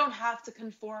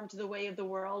conform to the way of the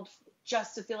world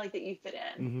just to feel like that you fit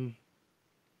in. Mm-hmm.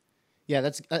 Yeah,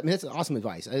 that's awesome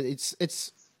advice.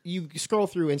 It's you scroll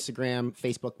through Instagram,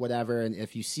 Facebook, whatever, and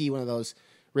if you see one of those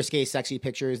risque, sexy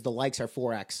pictures, the likes are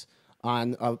 4x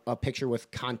on a picture with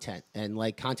content and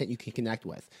like content you can connect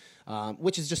with,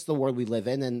 which is just the world we live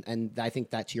in. And I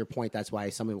think that, to your point, that's why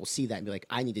someone will see that and be like,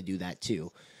 I need to do that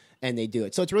too. And they do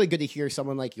it. So it's really good to hear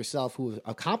someone like yourself who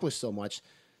accomplished so much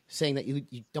saying that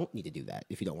you don't need to do that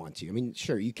if you don't want to. I mean,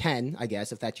 sure, you can, I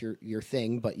guess, if that's your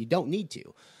thing, but you don't need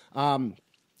to.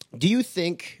 Do you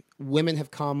think women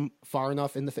have come far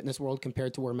enough in the fitness world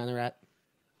compared to where men are at?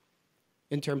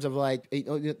 In terms of like,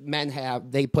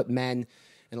 they put men,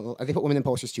 and they put women in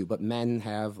posters too, but men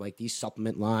have like these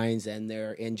supplement lines and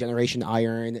they're in Generation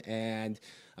Iron. And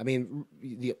I mean,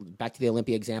 back to the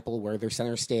Olympia example where they're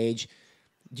center stage.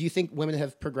 Do you think women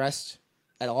have progressed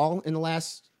at all in the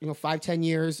last, 5-10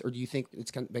 years? Or do you think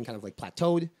it's been kind of like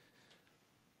plateaued?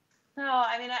 No,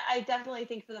 I mean, I definitely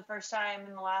think for the first time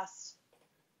in the last,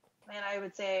 I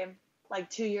would say like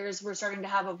 2 years, we're starting to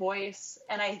have a voice.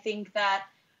 And I think that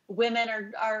women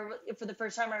are for the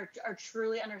first time are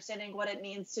truly understanding what it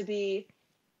means to be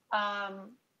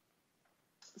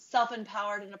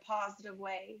self-empowered in a positive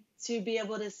way, to be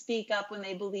able to speak up when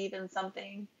they believe in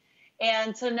something,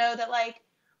 and to know that, like,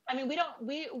 I mean,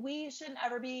 we shouldn't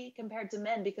ever be compared to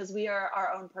men because we are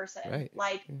our own person. Right.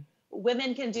 Like,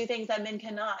 women can do things that men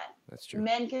cannot. That's true.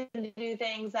 Men can do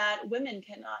things that women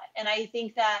cannot. And I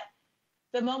think that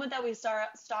the moment that we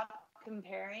stop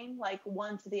comparing, like,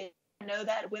 one to the other, know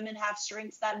that women have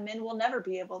strengths that men will never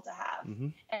be able to have. Mm-hmm.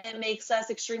 And it makes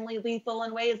us extremely lethal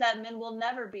in ways that men will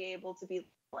never be able to be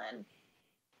lethal in.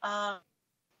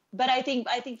 But I think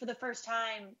for the first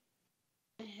time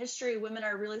in history, women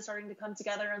are really starting to come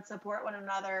together and support one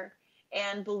another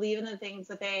and believe in the things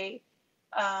that they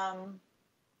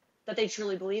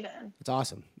truly believe in. It's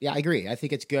awesome. Yeah, I agree. I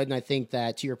think it's good. And I think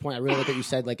that, to your point, I really like what you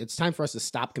said. Like, it's time for us to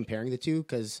stop comparing the two,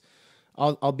 because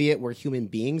albeit we're human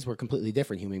beings, we're completely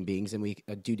different human beings, and we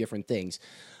do different things.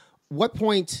 What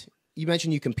point, you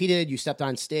mentioned you competed, you stepped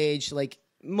on stage, like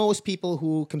most people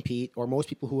who compete, or most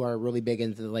people who are really big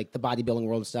into like the bodybuilding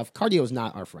world and stuff, cardio is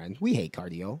not our friend. We hate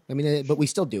cardio. I mean, but we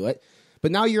still do it.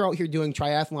 But now you're out here doing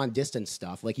triathlon distance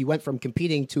stuff. Like, you went from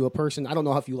competing to a person, I don't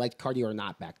know if you liked cardio or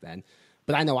not back then,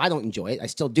 but I know I don't enjoy it. I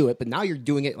still do it, but now you're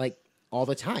doing it like all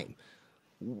the time.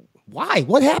 Why?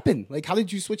 What happened? Like, how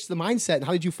did you switch the mindset, and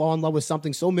how did you fall in love with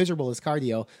something so miserable as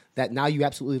cardio that now you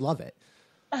absolutely love it?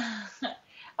 Well,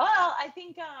 I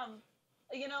think,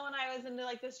 when I was into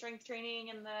like the strength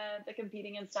training and the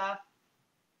competing and stuff,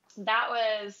 that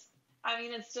was, I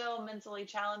mean, it's still mentally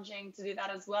challenging to do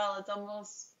that as well. It's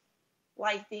almost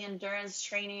like the endurance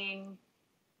training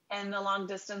and the long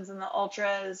distance and the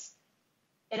ultras.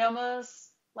 It almost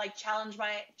like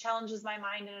challenges my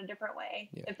mind in a different way,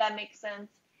 if that makes sense.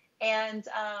 And,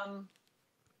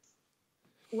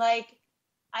 like,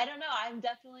 I don't know, I'm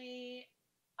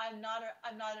not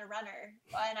a runner,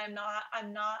 and I'm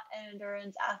not an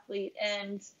endurance athlete.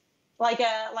 And I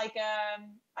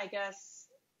guess,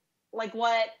 like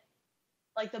what,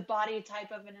 like the body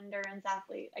type of an endurance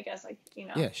athlete, I guess, like,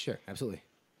 Yeah, sure. Absolutely.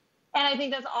 And I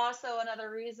think that's also another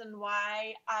reason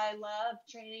why I love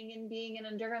training and being an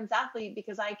endurance athlete,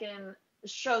 because I can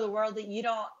show the world that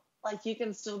you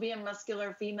can still be a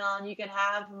muscular female and you can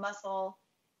have muscle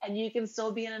and you can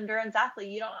still be an endurance athlete.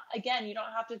 You don't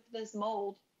have to fit this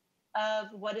mold of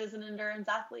what is an endurance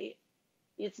athlete.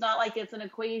 It's not like it's an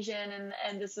equation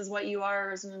and this is what you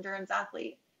are as an endurance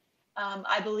athlete.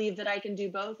 I believe that I can do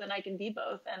both and I can be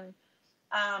both. And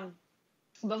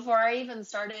before I even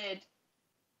started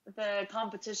the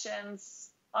competitions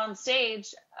on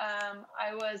stage,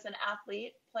 I was an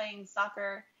athlete playing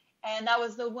soccer, and that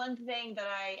was the one thing that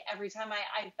every time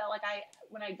I felt like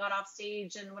when I got off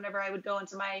stage and whenever I would go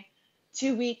into my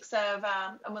 2 weeks of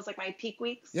almost like my peak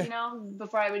weeks,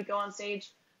 before I would go on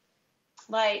stage,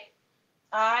 like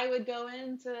I would go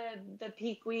into the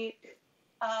peak week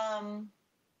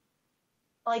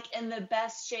like in the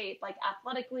best shape, like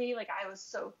athletically, like I was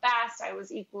so fast, I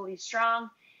was equally strong.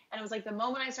 And it was like the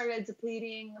moment I started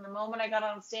depleting and the moment I got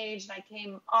on stage and I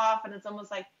came off, and it's almost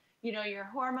like, you know, your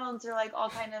hormones are like all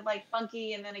kind of like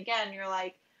funky. And then again, you're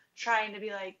like trying to be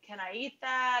like, can I eat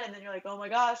that? And then you're like, oh my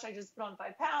gosh, I just put on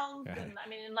 5 pounds. Right. And I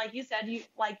mean, and like you said,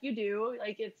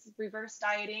 it's reverse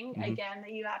dieting again,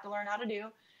 that you have to learn how to do.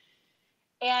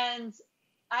 And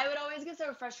I would always get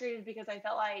so frustrated because I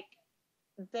felt like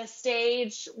the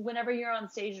stage, whenever you're on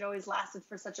stage, it always lasted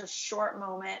for such a short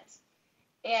moment.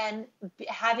 And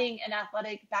having an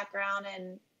athletic background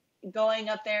and going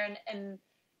up there and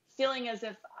feeling as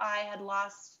if I had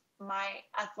lost my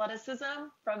athleticism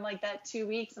from like that 2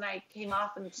 weeks and I came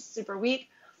off and just super weak.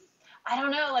 I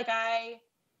don't know, like I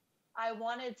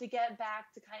wanted to get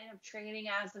back to kind of training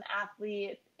as an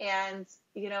athlete and,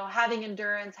 you know, having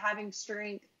endurance, having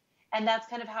strength. And that's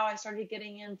kind of how I started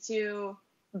getting into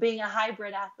being a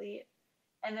hybrid athlete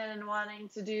and then wanting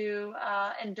to do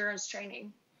endurance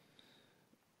training.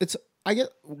 I get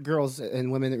girls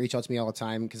and women that reach out to me all the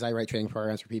time because I write training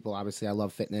programs for people. Obviously, I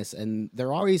love fitness, and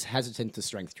they're always hesitant to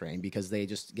strength train because they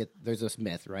just there's this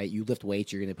myth, right? You lift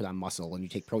weights, you're going to put on muscle, and you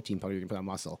take protein powder, you're going to put on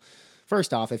muscle.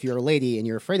 First off, if you're a lady and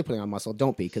you're afraid of putting on muscle,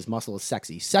 don't be, because muscle is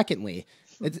sexy. Secondly,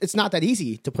 it's not that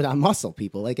easy to put on muscle,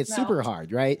 people. Like, it's super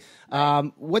hard, right?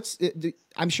 I'm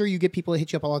sure you get people that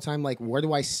hit you up all the time, like, where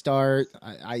do I start?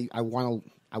 I want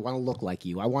to look like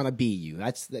you. I want to be you.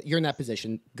 You're in that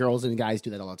position. Girls and guys do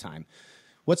that all the time.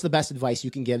 What's the best advice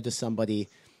you can give to somebody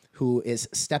who is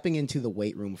stepping into the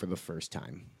weight room for the first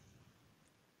time?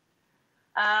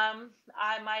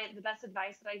 The best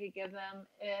advice that I could give them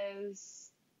is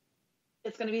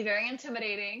it's going to be very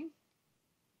intimidating,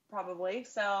 probably.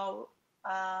 So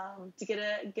to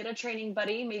get a training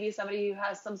buddy, maybe somebody who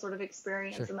has some sort of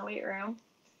experience in the weight room.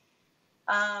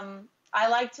 I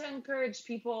like to encourage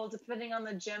people, depending on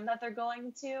the gym that they're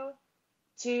going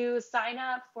to sign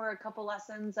up for a couple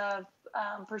lessons of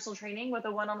personal training with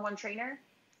a one-on-one trainer,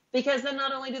 because then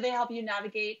not only do they help you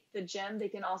navigate the gym, they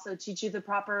can also teach you the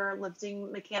proper lifting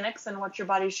mechanics and what your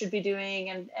body should be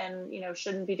doing and you know,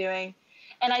 shouldn't be doing.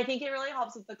 And I think it really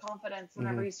helps with the confidence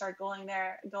whenever you start going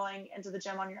into the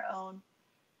gym on your own.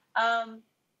 Other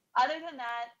than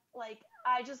that, like,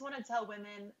 I just want to tell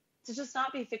women to just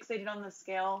not be fixated on the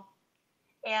scale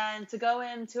and to go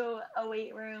into a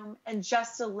weight room and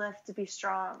just to lift, to be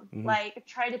strong. Like,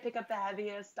 try to pick up the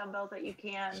heaviest dumbbells that you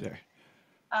can. Sure.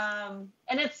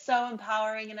 And it's so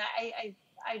empowering. And I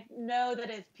know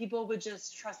that if people would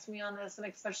just trust me on this, and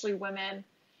especially women,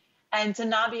 and to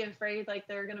not be afraid, like,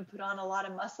 they're going to put on a lot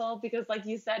of muscle, because like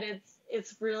you said,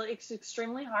 it's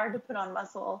extremely hard to put on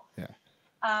muscle. Yeah.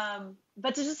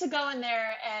 But to go in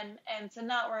there and to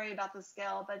not worry about the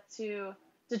scale, but to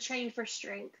train for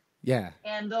strength. Yeah.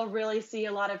 And they'll really see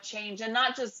a lot of change, and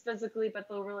not just physically, but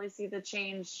they'll really see the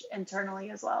change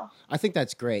internally as well. I think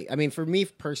that's great. I mean, for me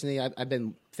personally, I've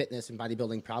been fitness and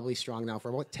bodybuilding probably strong now for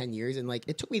about 10 years. And like,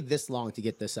 it took me this long to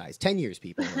get this size. 10 years,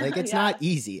 people. Like, it's not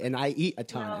easy. And I eat a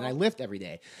ton and I lift every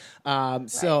day.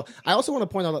 So I also want to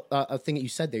point out a thing that you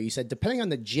said there. You said, depending on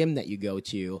the gym that you go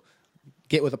to,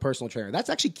 get with a personal trainer.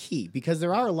 That's actually key, because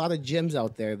there are a lot of gyms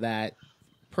out there that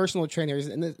personal trainers,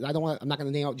 and I'm not going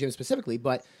to name out gyms specifically,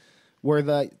 but where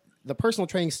the personal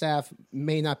training staff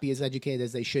may not be as educated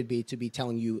as they should be to be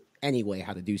telling you anyway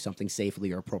how to do something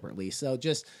safely or appropriately. So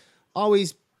just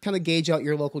always kind of gauge out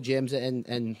your local gyms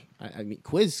and I mean,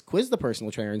 quiz the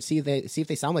personal trainer and see if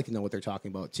they sound like they know what they're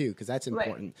talking about too, because that's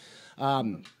important.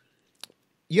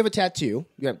 You have a tattoo.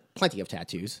 You have plenty of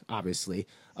tattoos, obviously,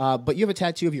 but you have a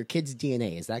tattoo of your kid's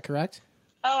DNA. Is that correct?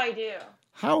 Oh, I do.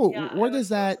 Where does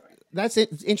that? That's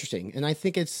interesting, and I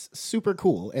think it's super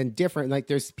cool and different. Like,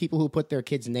 there's people who put their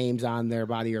kids' names on their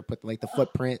body or put like the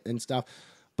footprint and stuff,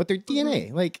 but their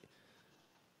DNA, like,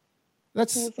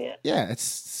 that's it's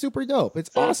super dope. It's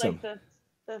awesome. It's like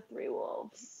the 3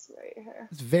 wolves right here.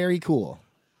 It's very cool.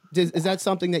 Is that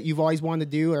something that you've always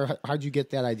wanted to do, or how'd you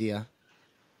get that idea?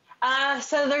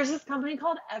 So there's this company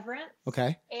called Everence.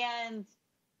 Okay. And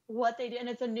what they do, and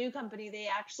it's a new company. They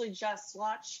actually just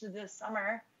launched this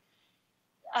summer.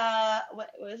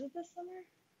 What was it this summer?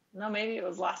 No, maybe it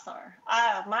was last summer.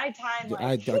 My time.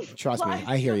 Like, trust me.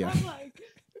 I hear you. I'm like,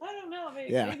 I don't know.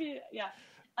 Maybe.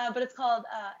 But it's called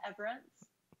Everence,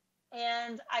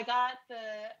 and I got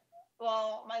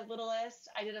my littlest,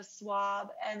 I did a swab,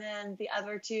 and then the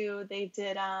other 2, they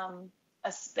did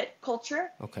a spit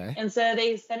culture. Okay. And so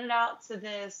they sent it out to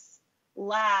this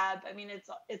lab. I mean,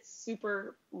 it's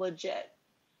super legit.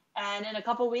 And in a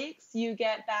couple weeks, you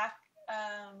get back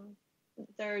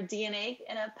their DNA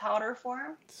in a powder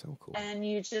form. So cool. And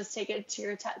you just take it to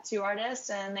your tattoo artist,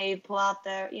 and they pull out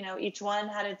their, each one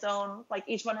had its own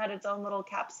little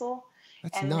capsule.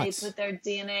 That's and nuts. They put their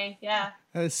DNA. Yeah.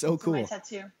 That is so cool. My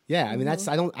tattoo. Yeah, I mean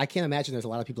I can't imagine there's a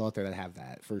lot of people out there that have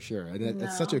that for sure. And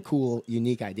that's such a cool,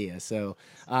 unique idea. So,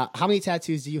 how many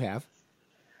tattoos do you have?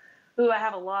 Ooh, I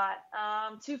have a lot.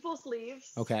 2 full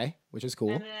sleeves. Okay, which is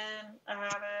cool. And then I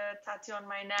have a tattoo on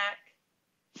my neck.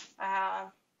 I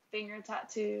have finger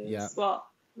tattoos. Yeah. Well,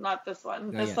 not this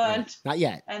one. Not this yet, one. no. Not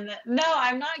yet. And then, no,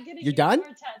 I'm not getting. You're done? More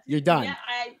tattoos. You're done. Yeah,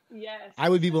 yes. I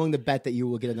would be willing to bet that you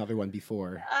will get another one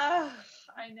before.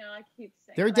 I know. I keep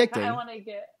saying they're addicting. I want to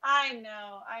get. I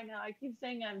know. I keep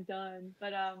saying I'm done,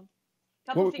 but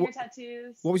couple finger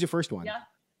tattoos. What was your first one? Yeah.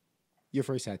 Your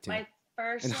first tattoo. My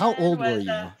first. And how old were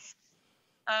you?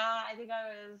 I think I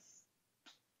was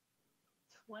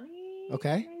 20.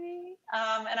 Okay. Maybe.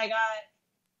 And I got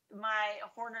my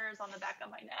Horners on the back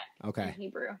of my neck. Okay. In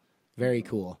Hebrew. Very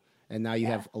cool. And now you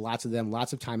have lots of them,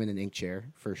 lots of time in an ink chair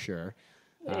for sure.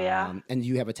 Yeah. And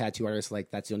you have a tattoo artist,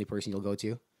 like that's the only person you'll go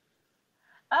to?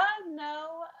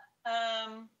 No.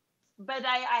 But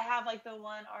I have like the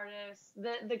one artist,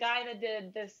 the guy that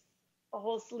did this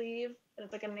whole sleeve.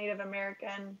 It's like a Native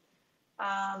American.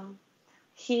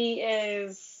 He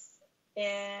is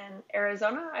in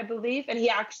Arizona, I believe, and he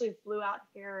actually flew out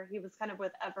here. He was kind of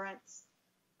with Everence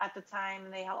at the time,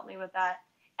 and they helped me with that.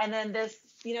 And then this,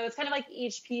 it's kind of like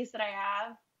each piece that I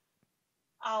have,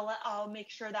 I'll make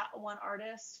sure that one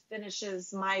artist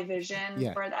finishes my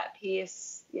vision for that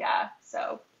piece. Yeah.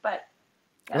 So, but.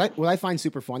 Yeah. What I find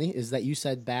super funny is that you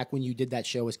said back when you did that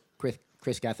show with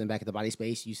Chris Gathman back at the Body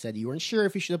Space, you said you weren't sure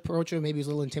if you should approach him. Maybe it was a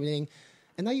little intimidating.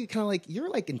 And now you're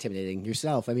like intimidating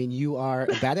yourself. I mean, you are a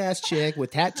badass chick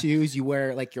with tattoos. You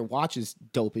wear like your watch is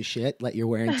dope as shit that you're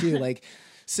wearing too.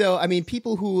 So, I mean,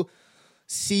 people who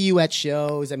see you at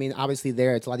shows, I mean, obviously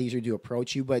there, it's a lot easier to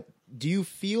approach you, but do you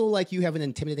feel like you have an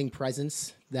intimidating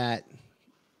presence that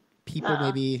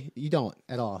maybe you don't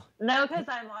at all? No, because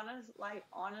I'm honest.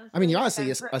 I mean, you're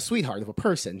honestly a sweetheart of a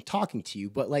person talking to you,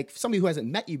 but like somebody who hasn't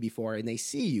met you before and they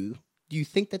see you, do you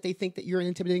think that they think that you're an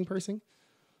intimidating person?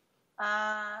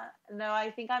 No,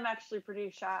 I think I'm actually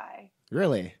pretty shy.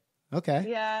 Really? Okay.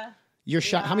 Yeah. You're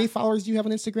shy. Yeah. How many followers do you have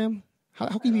on Instagram? How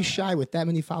can you be shy with that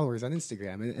many followers on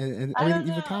Instagram and everything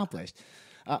you've accomplished?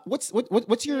 What's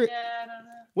your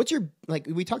what's your, like,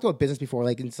 we talked about business before,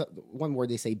 like in one word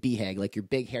they say BHAG, like your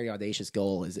big, hairy, audacious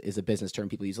goal is a business term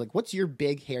people use. Like, what's your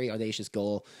big, hairy, audacious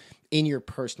goal in your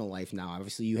personal life now?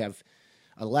 Obviously you have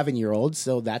 11-year-olds,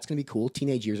 so that's going to be cool.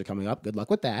 Teenage years are coming up. Good luck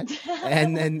with that.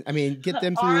 And then, I mean, get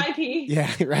them through. R.I.P.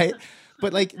 Yeah, right.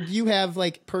 But like, do you have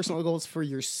like personal goals for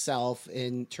yourself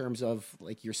in terms of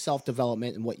like your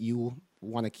self-development and what you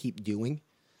want to keep doing?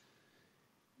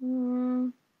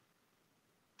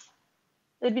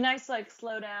 It'd be nice to like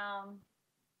slow down.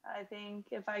 I think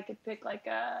if I could pick like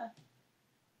I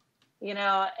mean,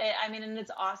 and it's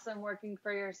awesome working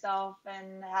for yourself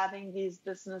and having these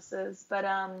businesses, but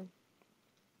I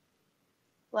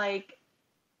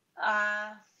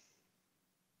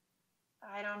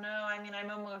don't know. I mean,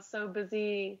 I'm almost so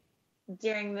busy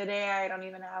during the day. I don't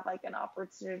even have like an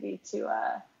opportunity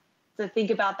to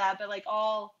think about that. But like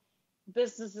all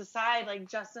business aside, like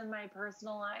just in my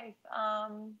personal life, I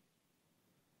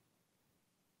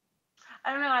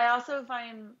don't know. I also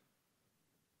find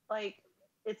like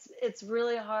it's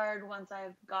really hard once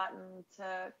I've gotten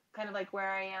to kind of like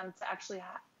where I am to actually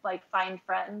like find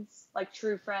friends, like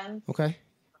true friends. Okay.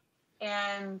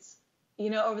 And,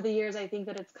 over the years, I think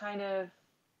that it's kind of,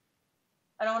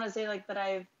 I don't want to say like that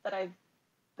I've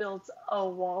built a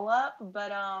wall up,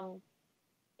 but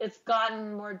it's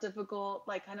gotten more difficult,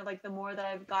 like kind of like the more that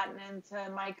I've gotten into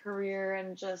my career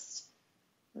and just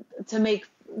to make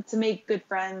good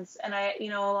friends. And I,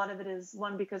 a lot of it is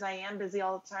one, because I am busy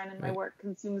all the time and my work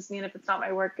consumes me. And if it's not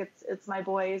my work, it's my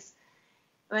boys.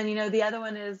 And then, the other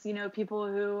one is, people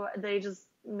who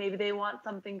maybe they want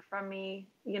something from me,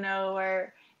 and I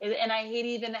hate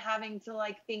even having to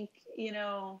like think,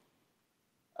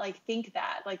 think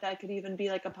that could even be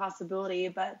like a possibility.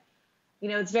 But,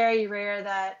 it's very rare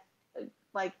that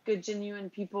like good,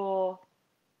 genuine people,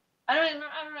 I don't know.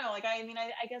 Like, I mean,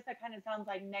 I guess that kind of sounds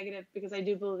like negative because I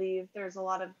do believe there's a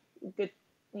lot of good,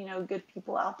 good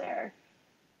people out there.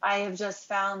 I have just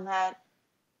found that,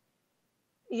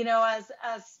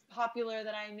 as popular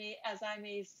that I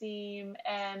may seem,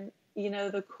 and,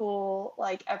 the cool,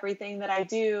 like everything that I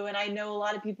do. And I know a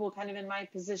lot of people kind of in my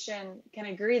position can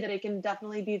agree that it can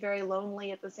definitely be very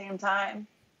lonely at the same time.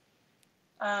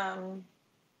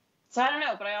 So I don't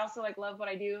know, but I also like love what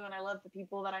I do, and I love the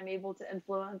people that I'm able to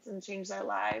influence and change their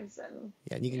lives. And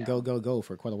yeah, and you can go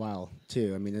for quite a while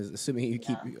too. I mean, assuming you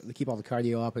keep all the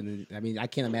cardio up, and I mean, I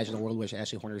can't imagine a world in which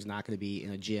Ashley Horner is not going to be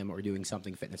in a gym or doing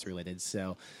something fitness related.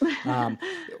 So,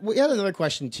 we had another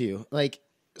question too, like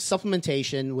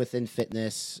supplementation within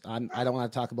fitness. I don't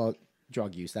want to talk about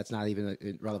drug use. That's not even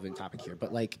a relevant topic here.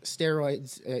 But like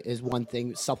steroids is one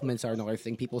thing. Supplements are another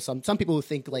thing. Some people who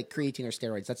think like creatine or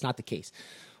steroids. That's not the case.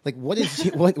 Like, what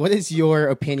is what is your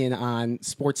opinion on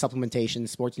sports supplementation,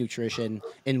 sports nutrition,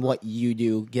 and what you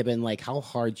do, given like how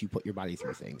hard you put your body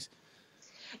through things?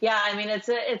 Yeah, I mean, it's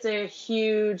a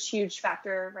huge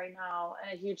factor right now,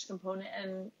 and a huge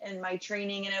component in my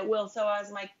training, and it will so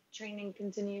as my training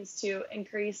continues to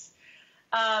increase.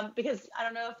 Because I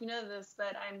don't know if you know this,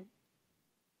 but I'm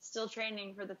still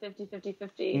training for the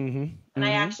 50-50-50, and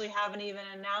I actually haven't even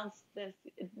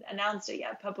announced it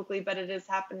yet publicly, but it is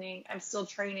happening. I'm still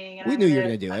training, and we knew you were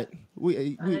going to do it.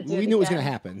 We knew it was going to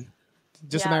happen.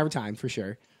 Just a matter of time, for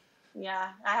sure. Yeah,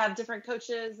 I have different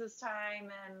coaches this time,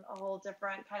 and a whole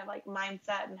different kind of like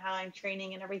mindset and how I'm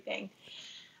training and everything.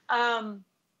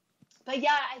 But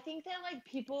yeah, I think that like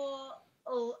people,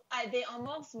 they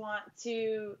almost want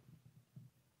to.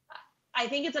 I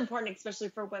think it's important, especially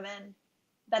for women,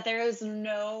 that there is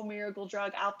no miracle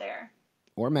drug out there.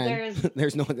 Or men.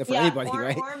 There's no for anybody,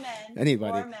 right? Or men.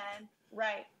 Anybody. Or men,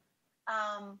 right.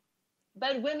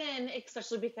 But women,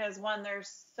 especially because one, they're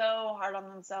so hard on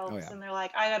themselves, and they're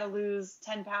like, I got to lose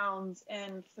 10 pounds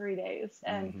in 3 days.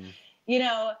 And, you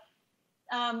know,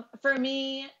 for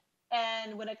me,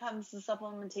 and when it comes to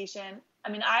supplementation, I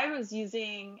mean, I was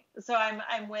using, so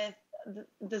I'm with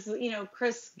this, you know,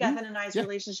 Chris Gethin and I's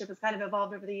relationship has kind of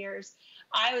evolved over the years.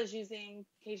 I was using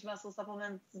Cage Muscle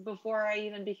supplements before I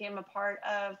even became a part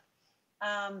of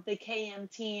the KM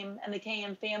team and the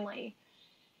KM family.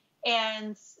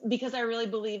 And because I really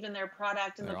believed in their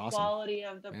product and the quality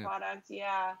of the product.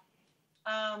 Yeah.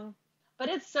 But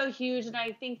it's so huge. And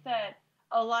I think that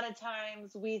a lot of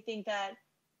times we think that,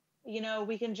 you know,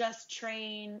 we can just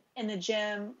train in the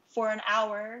gym for an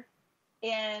hour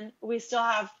and we still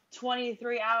have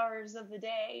 23 hours of the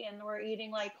day and we're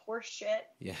eating like horse shit.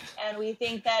 Yeah. And we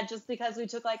think that just because we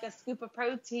took like a scoop of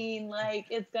protein, like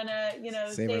it's gonna, you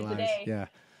know, save the day. Yeah.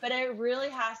 But it really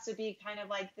has to be kind of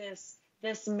like this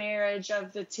marriage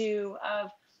of the two, of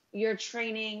your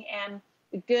training and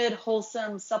good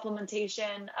wholesome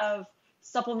supplementation of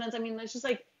supplements. I mean, it's just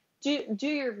like do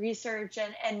your research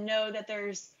and know that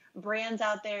there's brands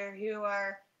out there who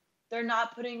they're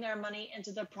not putting their money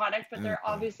into the product, but they're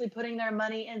obviously putting their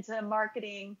money into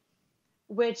marketing,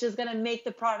 which is going to make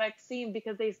the product seem,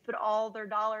 because they've put all their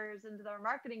dollars into their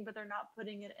marketing, but they're not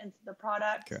putting it into the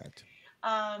product. Correct.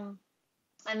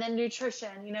 And then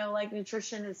nutrition, you know, like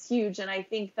nutrition is huge. And I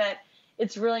think that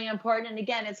it's really important. And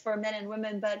again, it's for men and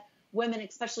women, but women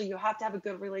especially, you have to have a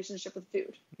good relationship with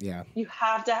food. Yeah. You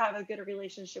have to have a good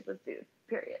relationship with food,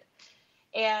 period.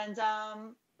 And,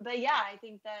 but yeah, I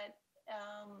think that,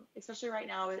 especially right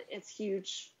now, it's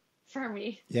huge for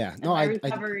me. Yeah. No,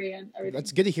 recovery and everything.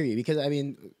 That's good to hear you, because I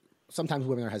mean, sometimes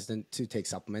women are hesitant to take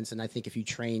supplements. And I think if you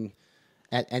train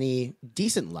at any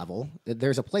decent level,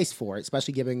 there's a place for it,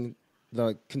 especially given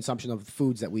the consumption of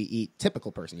foods that we eat,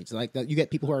 typical person eats. Like you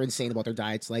get people who are insane about their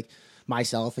diets, like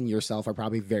myself and yourself are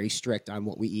probably very strict on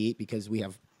what we eat because we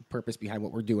have purpose behind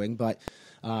what we're doing, but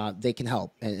they can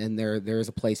help, and there is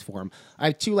a place for them. I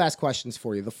have two last questions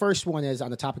for you. The first one is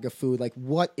on the topic of food. Like,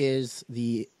 what is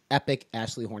the epic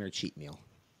Ashley Horner cheat meal?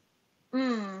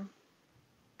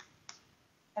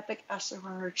 Epic Ashley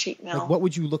Horner cheat meal. Like, what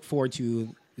would you look forward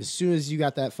to as soon as you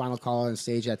got that final call on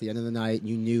stage at the end of the night and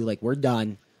you knew, like, we're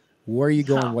done? Where are you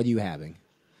going? What are you having?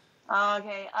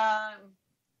 Okay. I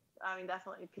mean,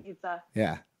 definitely pizza.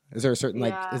 Yeah. Is there a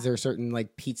certain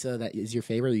like pizza that is your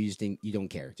favorite, or you just think you don't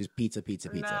care? Just pizza.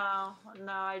 No,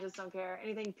 I just don't care.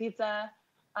 Anything pizza.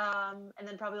 And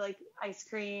then probably like ice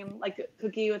cream, like a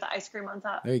cookie with ice cream on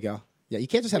top. There you go. Yeah, you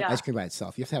can't just have ice cream by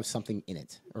itself. You have to have something in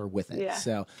it or with it. Yeah.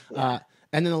 So, and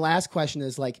then the last question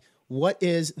is like, what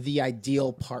is the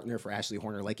ideal partner for Ashley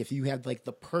Horner? Like, if you had like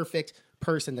the perfect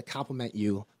person to complement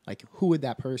you, like who would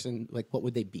that person, like what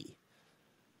would they be?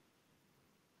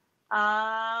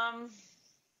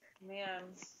 Man,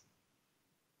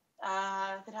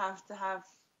 they'd have to have.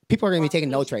 People are going to be taking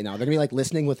notes right now. They're going to be like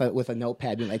listening with a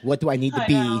notepad, being like, "What do I need to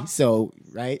be?" Know. So,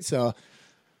 right? So,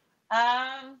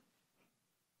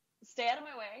 stay out of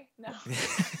my way. No.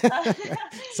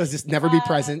 So just never be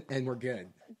present, and we're good.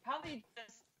 Probably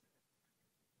just,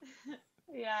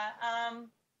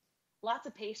 lots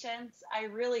of patience. I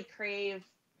really crave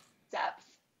depth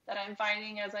that I'm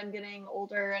finding as I'm getting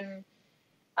older, and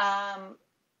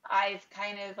I've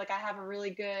kind of like, I have a really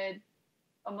good,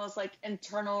 almost like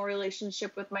internal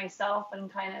relationship with myself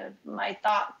and kind of my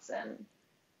thoughts. And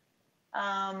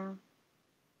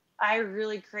I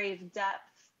really crave depth.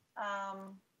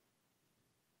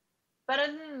 But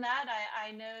other than that,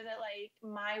 I know that like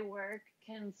my work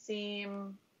can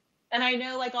seem, and I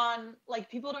know like on, like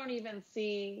people don't even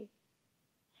see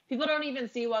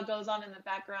what goes on in the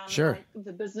background. Sure. Like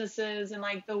the businesses and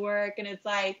like the work. And it's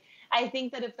like, I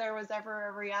think that if there was ever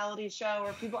a reality show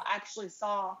where people actually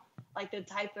saw like the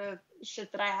type of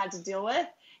shit that I had to deal with,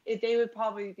 they would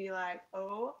probably be like,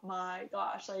 oh my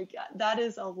gosh, like that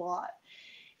is a lot.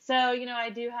 So, you know, I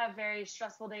do have very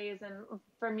stressful days. And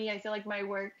for me, I feel like my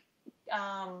work,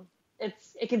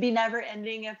 it can be never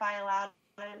ending if I allowed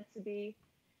it to be.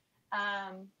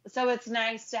 So it's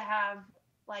nice to have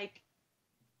like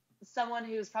someone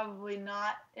who's probably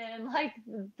not in like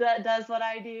that does what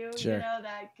I do, sure. You know,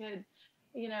 that could,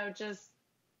 you know, just,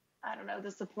 I don't know,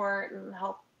 the support and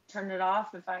help turn it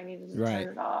off if I needed to turn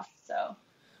it off. So.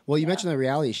 Well, you mentioned the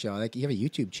reality show. Like, you have a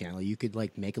YouTube channel. You could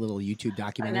like make a little YouTube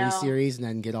documentary series, and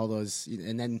then get all those.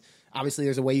 And then obviously,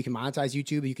 there's a way you can monetize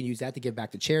YouTube. You can use that to give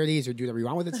back to charities or do whatever you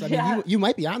want with it. So I mean, you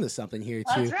might be onto something here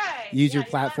to use your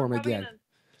platform again.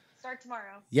 Start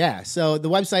tomorrow. Yeah. So the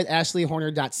website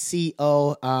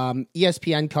ashleyhorner.co.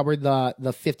 ESPN covered the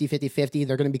 50-50-50.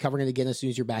 They're going to be covering it again as soon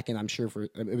as you're back in. I'm sure.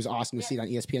 It was awesome to see it on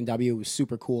ESPNW. It was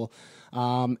super cool.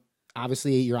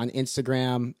 Obviously, you're on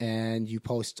Instagram and you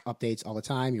post updates all the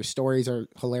time. Your stories are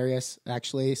hilarious,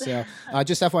 actually. So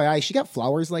just FYI, she got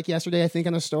flowers like yesterday, I think,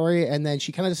 on a story, and then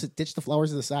she kind of just ditched the flowers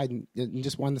to the side and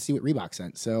just wanted to see what Reebok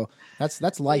sent. So that's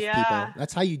life, people.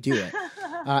 That's how you do it.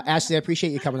 Ashley, I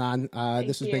appreciate you coming on.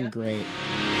 This has been great.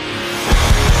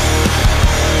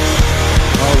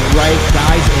 All right,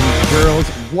 guys and girls,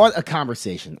 what a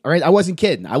conversation. All right, I wasn't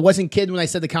kidding. When I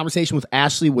said the conversation with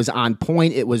Ashley was on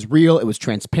point. It was real. It was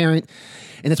transparent.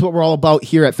 And it's what we're all about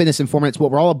here at Fitness Informant. It's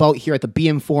what we're all about here at the Be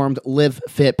Informed, Live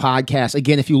Fit podcast.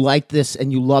 Again, if you like this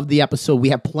and you love the episode, we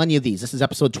have plenty of these. This is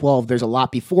episode 12. There's a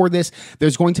lot before this.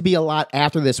 There's going to be a lot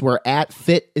after this. We're at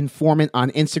Fit Informant on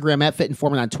Instagram, at Fit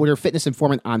Informant on Twitter, Fitness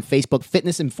Informant on Facebook.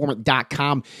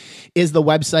 FitnessInformant.com is the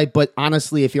website. But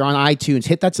honestly, if you're on iTunes,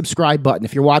 hit that subscribe button.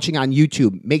 If you're watching on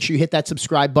YouTube, make sure you hit that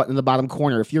subscribe button in the bottom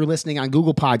corner. If you're listening on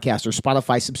Google Podcasts or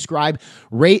Spotify, subscribe,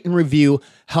 rate, and review.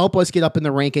 Help us get up in the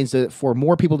rankings for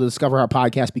more people to discover our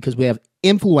podcast, because we have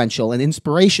influential and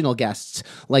inspirational guests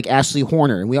like Ashley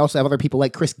Horner. And we also have other people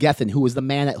like Chris Gethin, who was the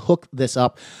man that hooked this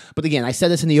up. But again, I said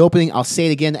this in the opening. I'll say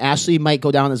it again. Ashley might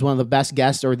go down as one of the best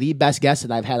guests, or the best guest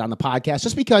that I've had on the podcast,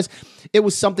 just because it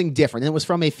was something different. And it was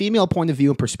from a female point of view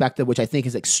and perspective, which I think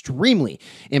is extremely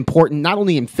important, not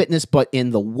only in fitness, but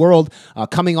in the world.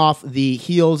 Coming off the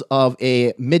heels of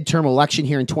a midterm election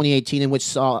here in 2018, in which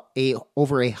saw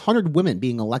over 100 women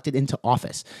being elected into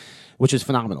office, which is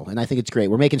phenomenal. And I think it's great.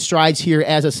 We're making strides here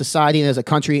as a society and as a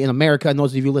country in America. And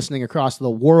those of you listening across the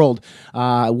world,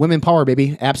 women power,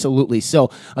 baby. Absolutely.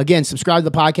 So again, subscribe to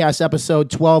the podcast,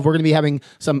 episode 12. We're going to be having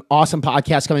some awesome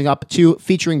podcasts coming up too,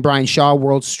 featuring Brian Shaw,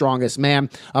 World's Strongest Man.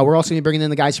 We're also going to be bringing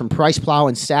in the guys from Price Plow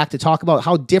and Stack to talk about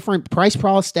how different Price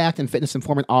Plow, Stack, and Fitness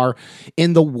Informant are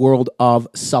in the world of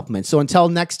supplements. So until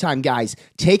next time, guys,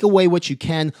 take away what you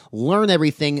can, learn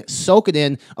everything, soak it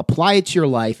in, apply it to your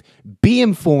life, be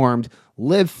informed,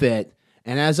 live fit,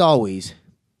 and as always,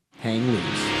 hang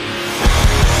loose.